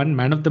 players who won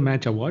Man of the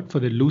Match award for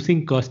the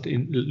losing cost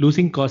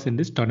in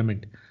this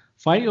tournament.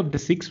 5 of the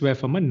 6 were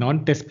from a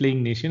non-test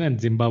playing nation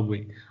and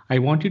Zimbabwe. I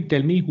want you to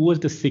tell me who was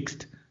the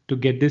 6th to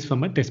get this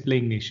from a test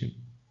playing nation.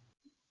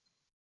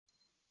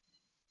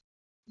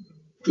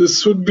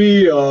 This would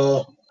be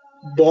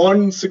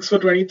Bond 6 for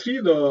 23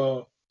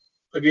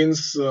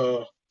 against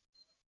I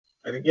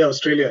think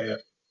Australia. Yeah.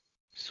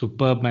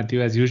 Superb,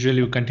 Matthew. As usual,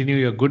 you continue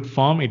your good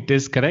form. It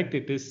is correct.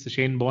 It is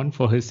Shane Bond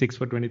for his 6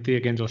 for 23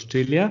 against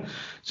Australia.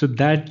 So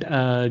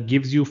that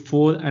gives you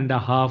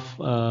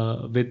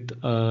 4.5 with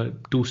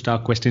 2 star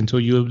questions. So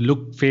you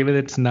look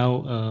favorites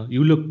now.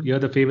 You're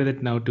the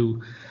favorite now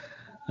to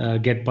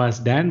get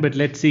past Dan. But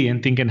let's see.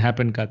 Anything can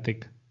happen,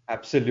 Karthik.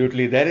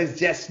 Absolutely. There is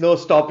just no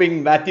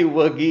stopping Matthew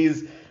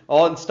Verghese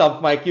on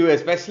Stump My Q,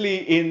 especially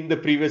in the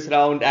previous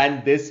round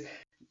and this.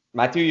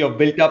 Matthew, you've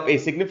built up a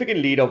significant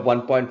lead of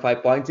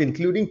 1.5 points,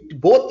 including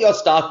both your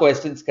star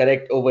questions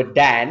correct over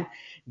Dan.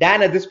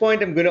 Dan, at this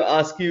point, I'm going to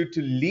ask you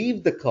to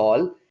leave the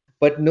call,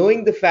 but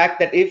knowing the fact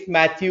that if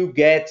Matthew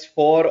gets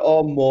 4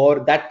 or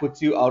more, that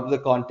puts you out of the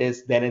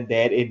contest then and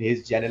there in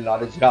his general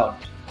knowledge round.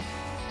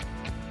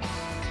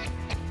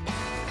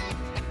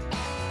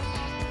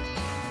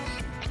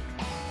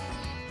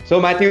 So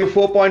Matthew,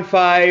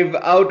 4.5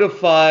 out of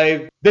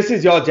 5. This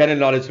is your general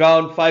knowledge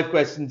round. 5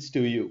 questions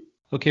to you.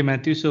 Okay,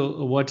 Matthew.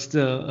 So what's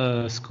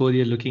the score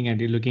you're looking at?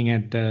 You're looking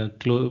at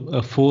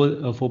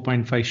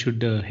 4.5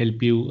 should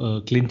help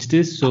you clinch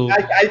this. So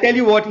I'll tell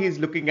you what he's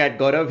looking at,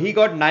 Gaurav. He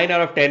got 9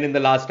 out of 10 in the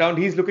last round.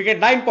 He's looking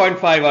at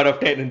 9.5 out of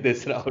 10 in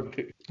this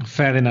round.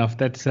 Fair enough.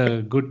 That's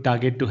a good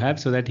target to have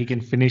so that he can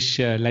finish,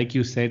 like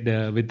you said,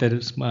 with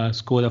a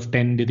score of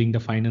 10 during the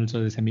finals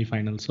or the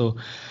semi-finals. So,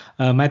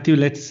 Matthew,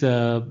 let's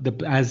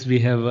as we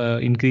have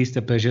increased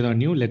the pressure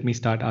on you, let me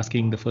start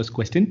asking the first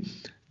question.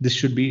 This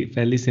should be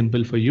fairly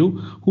simple for you.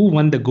 Who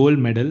won the gold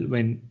medal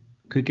when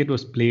cricket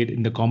was played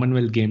in the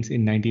Commonwealth Games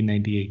in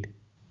 1998?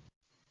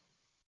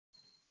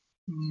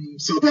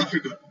 South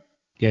Africa.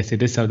 Yes,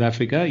 it is South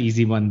Africa.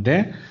 Easy one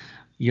there.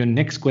 Your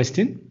next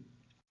question.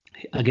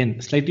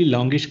 Again, slightly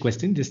longish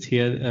question. Just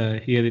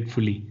hear it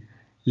fully.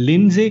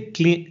 Lindsay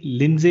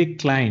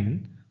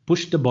Klein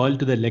pushed the ball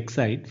to the leg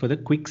side for the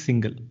quick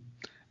single.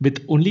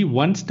 With only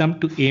one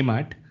stump to aim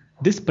at,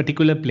 this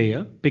particular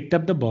player picked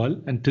up the ball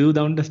and threw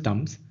down the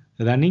stumps,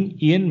 running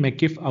Ian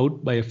McKiff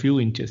out by a few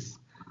inches.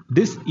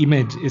 This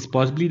image is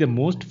possibly the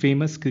most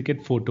famous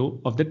cricket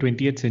photo of the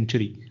 20th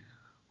century.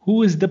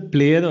 Who is the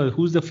player or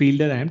who's the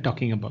fielder I am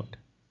talking about?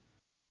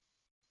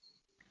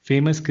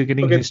 Famous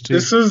cricketing history.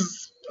 This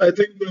is, I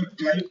think,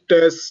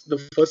 the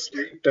first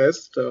client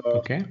test.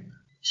 Okay.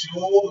 Is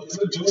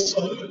it Joe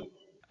Solomon?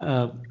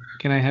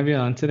 Can I have your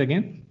answer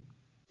again?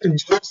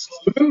 Joe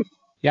Solomon?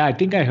 Yeah, I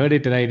think I heard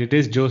it right. It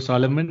is Joe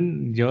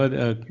Solomon.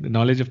 Your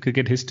knowledge of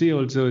cricket history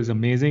also is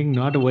amazing.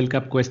 Not a World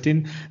Cup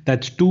question.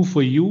 That's 2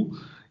 for you.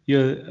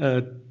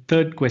 Your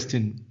third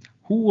question.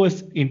 Who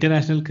was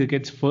international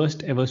cricket's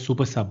first ever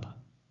super sub?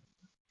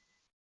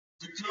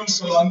 Vikram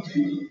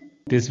Solanki.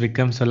 It is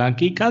Vikram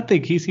Solanki.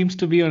 Karthik, he seems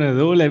to be on a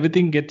roll.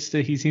 Everything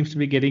he seems to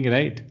be getting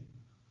right.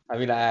 I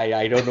mean,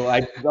 I don't know.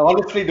 I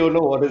honestly don't know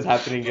what is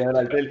happening here.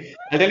 I'll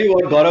tell you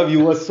what, Gaurav,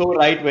 you were so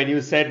right when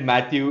you said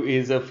Matthew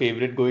is a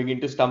favorite going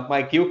into Stump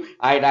My Q.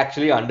 I'd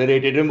actually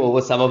underrated him over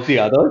some of the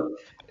others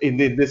in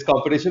this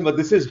competition, but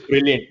this is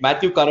brilliant.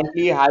 Matthew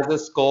currently has a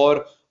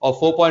score of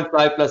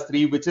 4.5 plus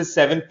 3, which is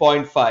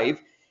 7.5.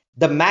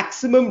 The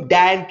maximum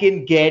Dan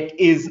can get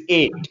is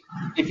 8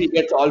 if he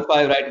gets all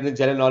 5 right in the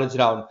general knowledge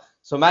round.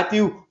 So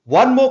Matthew,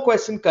 one more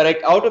question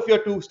correct out of your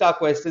 2-star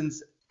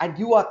questions, and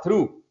you are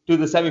through to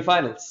the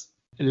semi-finals.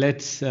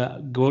 Let's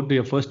go to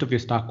your first of your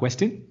star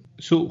question.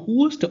 So who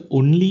was the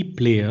only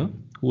player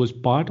who was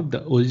part of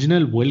the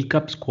original World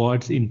Cup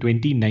squads in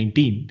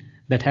 2019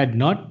 that had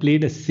not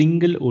played a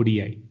single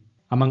ODI?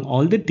 Among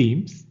all the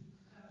teams,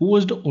 who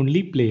was the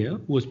only player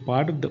who was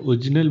part of the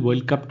original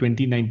World Cup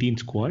 2019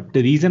 squad?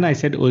 The reason I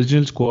said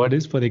original squad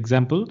is, for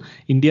example,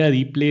 India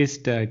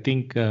replaced, I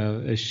think,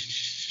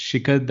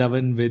 Shikhar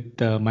Dhawan with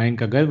Mayank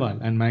Agarwal,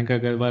 and Mayank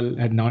Agarwal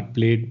had not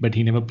played, but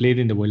he never played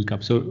in the World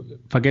Cup. So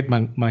forget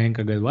Mayank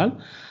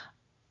Agarwal.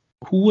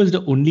 Who was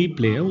the only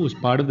player who was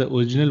part of the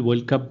original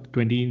World Cup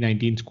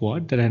 2019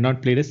 squad that had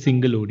not played a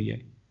single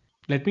ODI?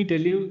 Let me tell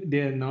you,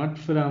 they are not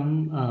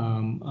from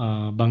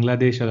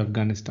Bangladesh or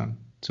Afghanistan.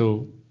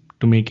 So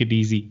to make it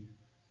easy,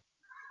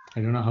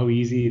 I don't know how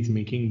easy it's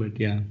making, but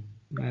yeah,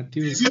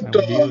 Matthew. Is it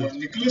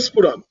Nicholas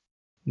Puran?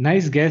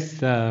 Nice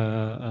guess,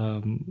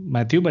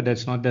 Matthew, but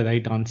that's not the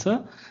right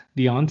answer.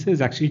 The answer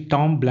is actually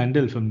Tom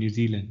Blundell from New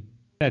Zealand.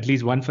 At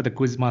least one for the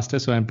quiz master,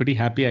 so I'm pretty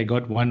happy I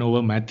got one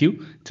over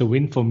Matthew. It's a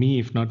win for me,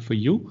 if not for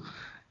you.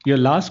 Your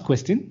last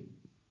question,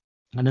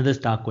 another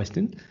star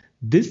question.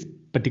 This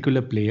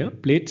particular player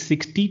played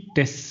 60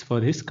 tests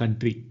for his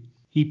country.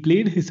 He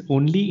played his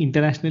only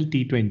international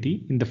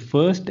T20 in the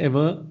first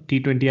ever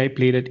T20I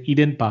played at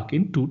Eden Park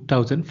in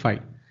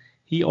 2005.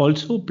 He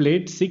also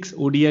played 6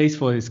 ODIs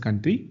for his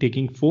country,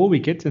 taking 4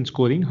 wickets and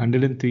scoring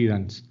 103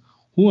 runs.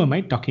 Who am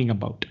I talking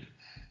about?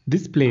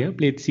 This player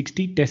played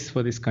 60 tests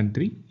for his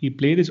country. He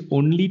played his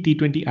only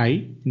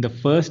T20I in the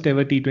first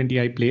ever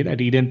T20I played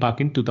at Eden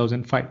Park in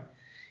 2005.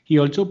 He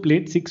also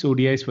played 6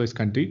 ODIs for his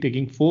country,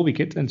 taking 4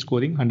 wickets and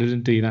scoring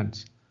 103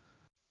 runs.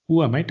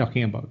 Who am I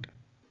talking about?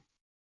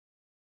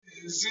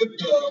 Is it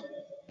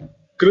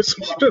Chris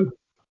Martin?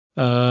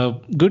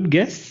 Good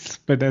guess,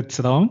 but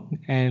that's wrong.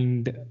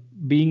 And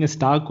being a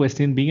star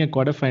question, being a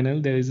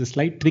quarterfinal, there is a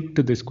slight trick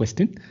to this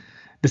question.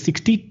 The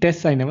 60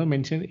 tests I never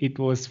mentioned, it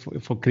was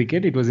for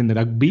cricket. It was in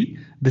rugby.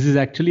 This is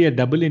actually a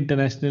double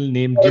international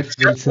named Jeff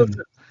Wilson.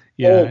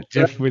 Yeah,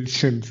 Jeff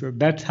Wilson. So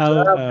that's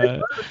how.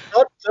 Not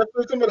Jeff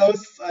Wilson, but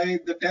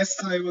the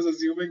tests I was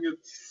assuming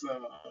it's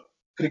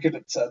cricket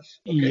itself.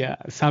 Okay. Yeah,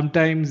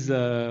 sometimes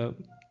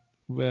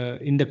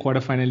in the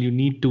quarterfinal you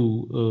need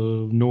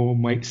to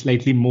know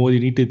slightly more. You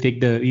need to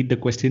read the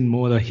question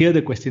more or hear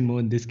the question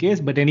more in this case.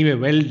 But anyway,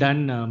 well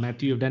done,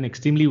 Matthew. You've done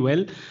extremely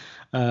well.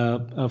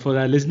 For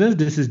our listeners,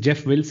 this is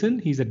Jeff Wilson.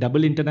 He's a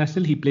double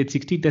international. He played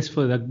 60 tests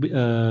for rugby,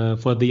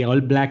 for the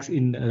All Blacks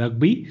in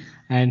rugby,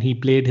 and he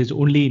played his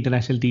only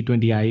international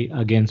T20I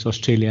against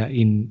Australia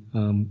in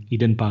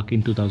Eden Park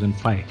in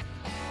 2005.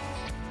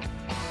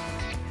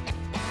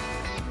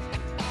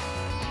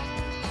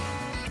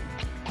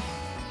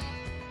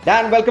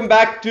 Dan, welcome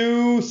back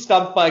to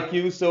Stump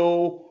IQ.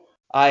 So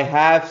I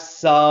have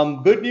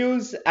some good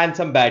news and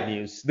some bad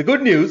news. The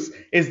good news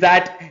is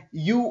that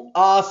you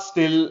are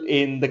still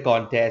in the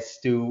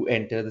contest to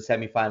enter the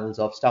semifinals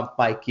of Stump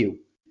IQ.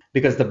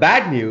 Because the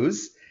bad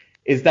news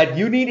is that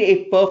you need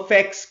a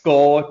perfect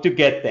score to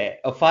get there.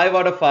 A 5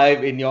 out of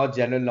 5 in your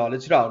general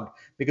knowledge round.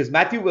 Because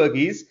Matthew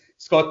Verghese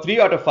scored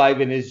 3 out of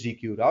 5 in his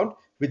GQ round,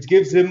 which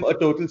gives him a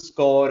total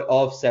score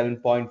of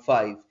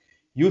 7.5.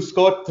 You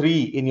scored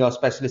 3 in your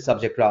specialist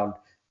subject round.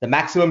 The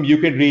maximum you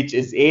can reach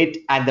is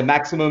 8, and the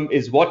maximum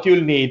is what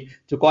you'll need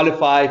to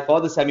qualify for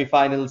the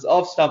semifinals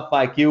of Stump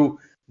IQ.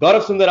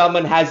 Gaurav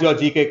Sundaraman has your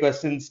GK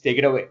questions. Take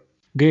it away.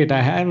 Great.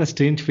 I have a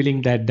strange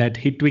feeling that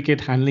hit wicket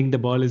handling the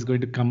ball is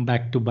going to come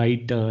back to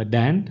bite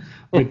Dan.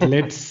 But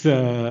let's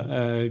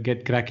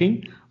get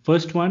cracking.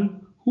 First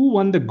one, who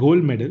won the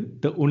gold medal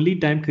the only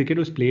time cricket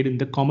was played in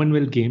the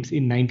Commonwealth Games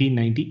in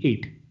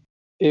 1998?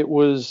 It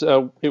was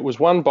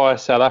won by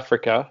South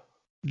Africa.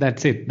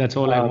 That's it. That's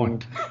all I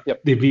want.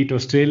 Yep. They beat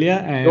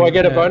Australia. And, do I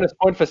get a bonus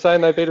point for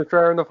saying they beat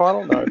Australia in the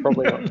final? No,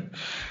 probably not.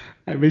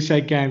 I wish I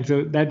can.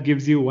 So that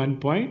gives you 1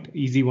 point.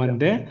 Easy one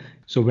there.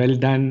 So well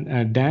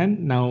done,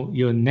 Dan. Now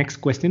your next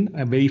question,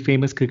 a very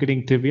famous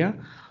cricketing trivia.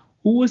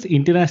 Who was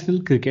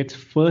international cricket's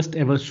first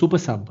ever super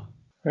sub?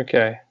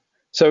 Okay.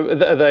 So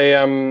they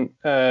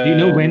do you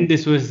know when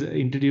this was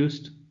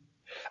introduced?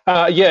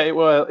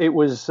 It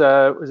was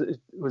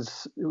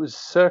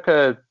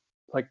circa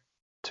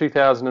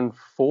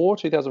 2004,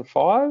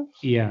 2005?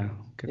 Yeah.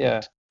 Correct. Yeah.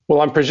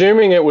 Well, I'm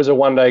presuming it was a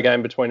one-day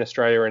game between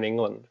Australia and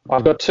England.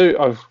 I've got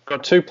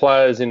two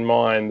players in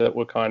mind that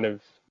were kind of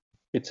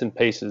bits and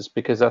pieces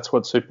because that's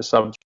what super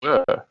subs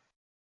were.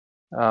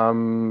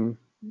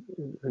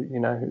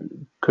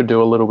 Could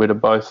do a little bit of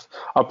both.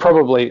 I'll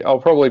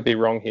probably be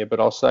wrong here, but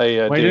I'll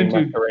say. Why don't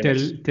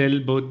you tell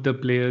both the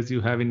players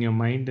you have in your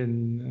mind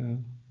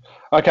and?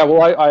 Okay.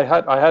 Well, I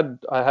had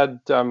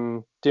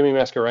Dimi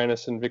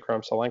Mascarenhas and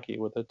Vikram Solanki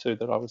were the two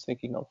that I was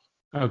thinking of.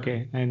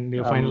 Okay, and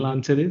your final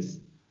answer is?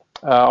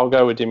 I'll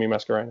go with Dimi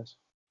Mascarenhas.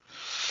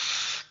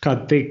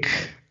 Karthik,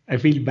 I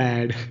feel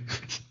bad.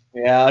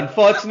 Yeah,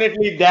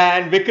 unfortunately,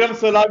 Dan, Vikram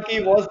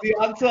Solanki was the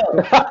answer.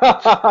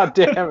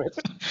 Damn it.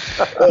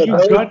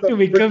 You got to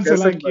Vikram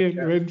Solanki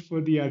and went for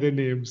the other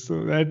names.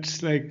 So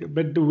that's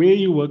but the way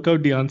you work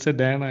out the answer,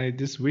 Dan, I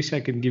just wish I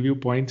can give you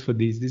points for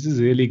these. This is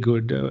really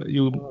good.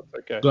 You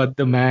got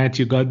the match,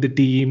 you got the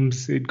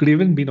teams. It could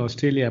even be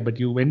Australia, but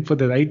you went for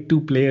the right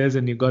 2 players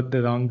and you got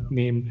the wrong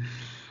name.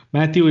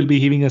 Matthew will be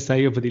heaving a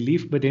sigh of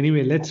relief. But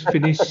anyway, let's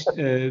finish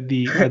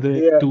the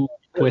other 2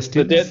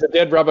 questions. The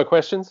dead rubber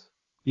questions?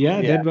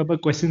 Yeah, dead rubber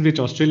questions which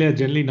Australia are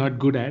generally not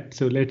good at.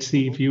 So let's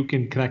see if you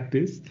can crack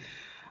this.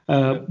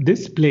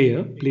 This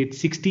player played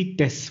 60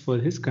 tests for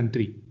his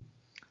country.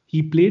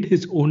 He played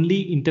his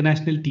only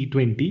international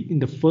T20 in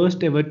the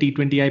first ever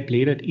T20 I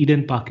played at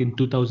Eden Park in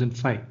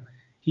 2005.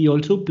 He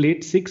also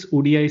played 6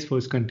 ODIs for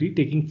his country,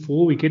 taking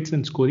 4 wickets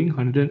and scoring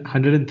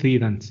 103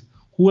 runs.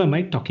 Who am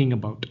I talking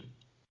about?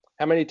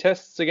 How many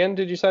tests again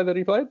did you say that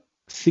he played?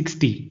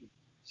 60.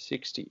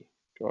 60.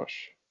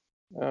 Gosh.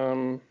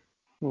 I'm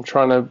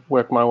trying to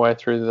work my way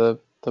through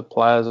the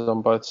players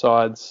on both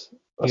sides.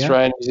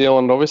 Australia and New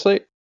Zealand,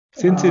 obviously.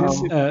 Since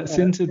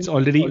it's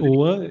already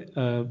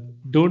over,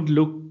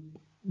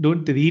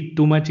 don't read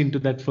too much into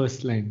that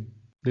first line.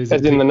 As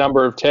in the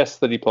number of tests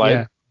that he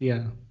played?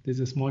 Yeah. There's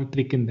a small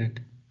trick in that.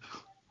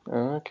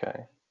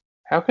 Okay.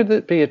 How could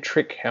it be a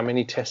trick how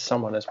many tests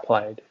someone has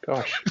played?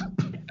 Gosh.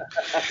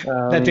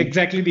 That's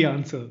exactly the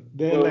answer.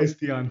 There lies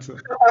the answer.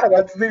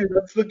 That's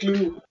the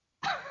clue.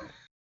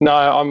 No,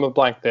 I'm a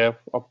blank there.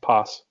 I'll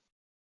pass.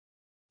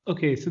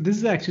 Okay, so this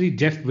is actually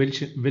Jeff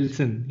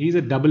Wilson. He's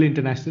a double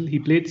international. He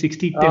played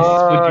 60 tests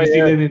for New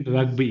Zealand in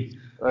rugby.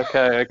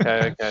 Okay.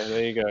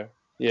 There you go.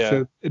 Yeah.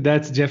 So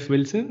that's Jeff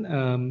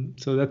Wilson.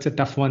 So that's a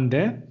tough one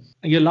there.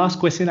 Your last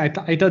question, I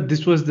thought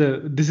this is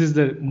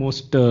the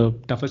most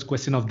toughest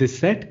question of this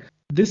set.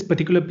 This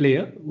particular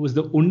player was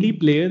the only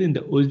player in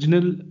the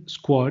original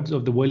squads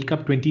of the World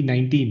Cup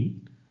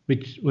 2019,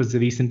 which was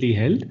recently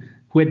held,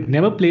 who had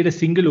never played a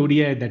single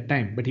ODI at that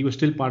time, but he was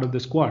still part of the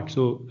squad.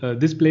 So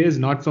this player is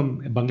not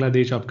from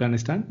Bangladesh or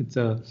Afghanistan.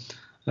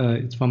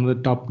 It's from the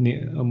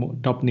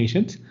top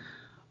nations.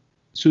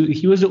 So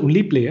he was the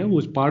only player who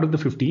was part of the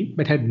 15,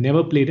 but had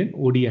never played an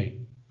ODI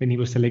when he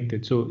was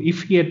selected. So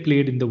if he had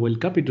played in the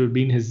World Cup, it would have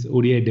been his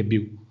ODI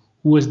debut.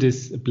 Who was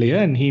this player?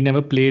 And he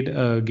never played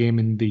a game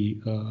in the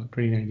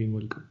 2019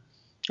 World Cup.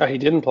 Oh, he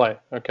didn't play.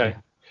 Okay.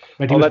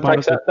 Yeah. But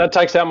that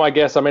takes out my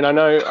guess. I mean, I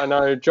know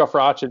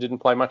Jofra Archer didn't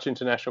play much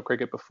international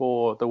cricket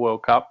before the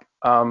World Cup,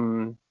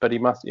 but he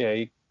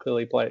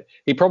clearly played.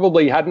 He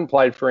probably hadn't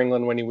played for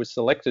England when he was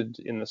selected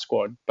in the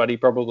squad, but he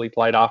probably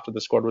played after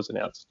the squad was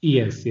announced.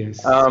 Yes.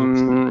 This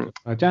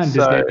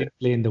guy did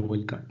play in the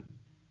World Cup.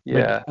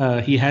 Yeah.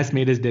 But he has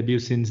made his debut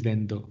since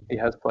then, though. He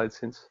has played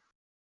since.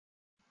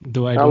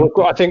 Though I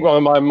think my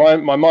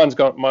mind's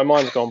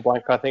gone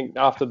blank. I think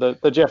after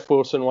the Jeff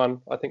Wilson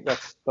one, I think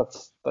that's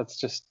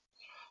just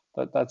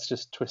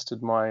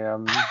twisted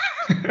my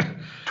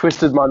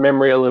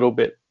memory a little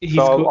bit. He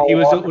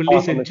was the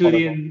only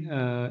centurion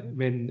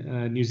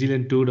when New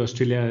Zealand toured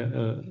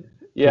Australia.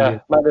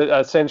 Made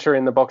a century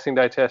in the Boxing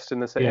Day Test in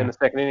the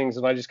second innings,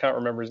 and I just can't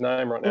remember his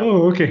name right now.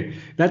 Oh, okay.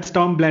 That's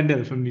Tom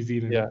Blandell from New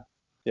Zealand.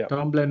 Yeah.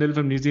 Tom Blandell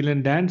from New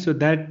Zealand, Dan. So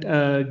that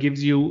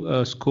gives you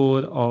a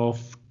score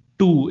of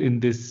 2 in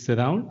this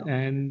round,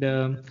 and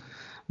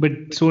but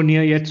so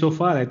near yet so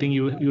far. I think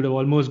you would have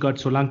almost got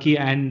Solanki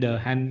and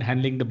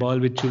handling the ball,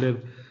 which should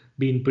have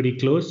been pretty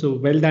close. So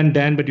well done,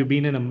 Dan. But you've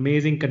been an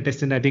amazing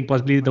contestant. I think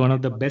possibly one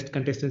of the best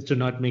contestants to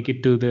not make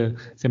it to the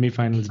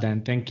semi-finals,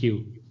 Dan. Thank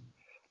you.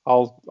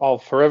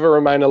 I'll forever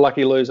remain a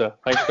lucky loser.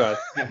 Thanks, guys.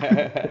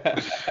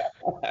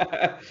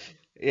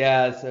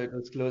 Yeah, so it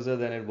was closer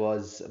than it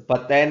was.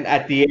 But then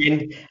at the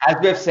end, as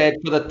we've said,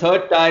 for the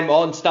third time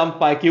on Stump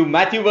IQ,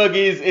 Matthew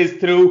Verghese is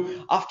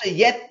through after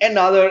yet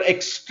another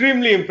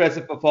extremely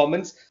impressive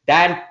performance.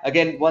 Dan,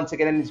 once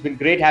again, it's been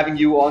great having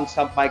you on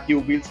Stump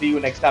IQ. We'll see you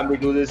next time we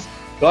do this.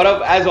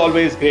 Gaurav, as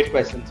always, great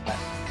questions, man.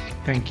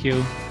 Thank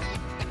you.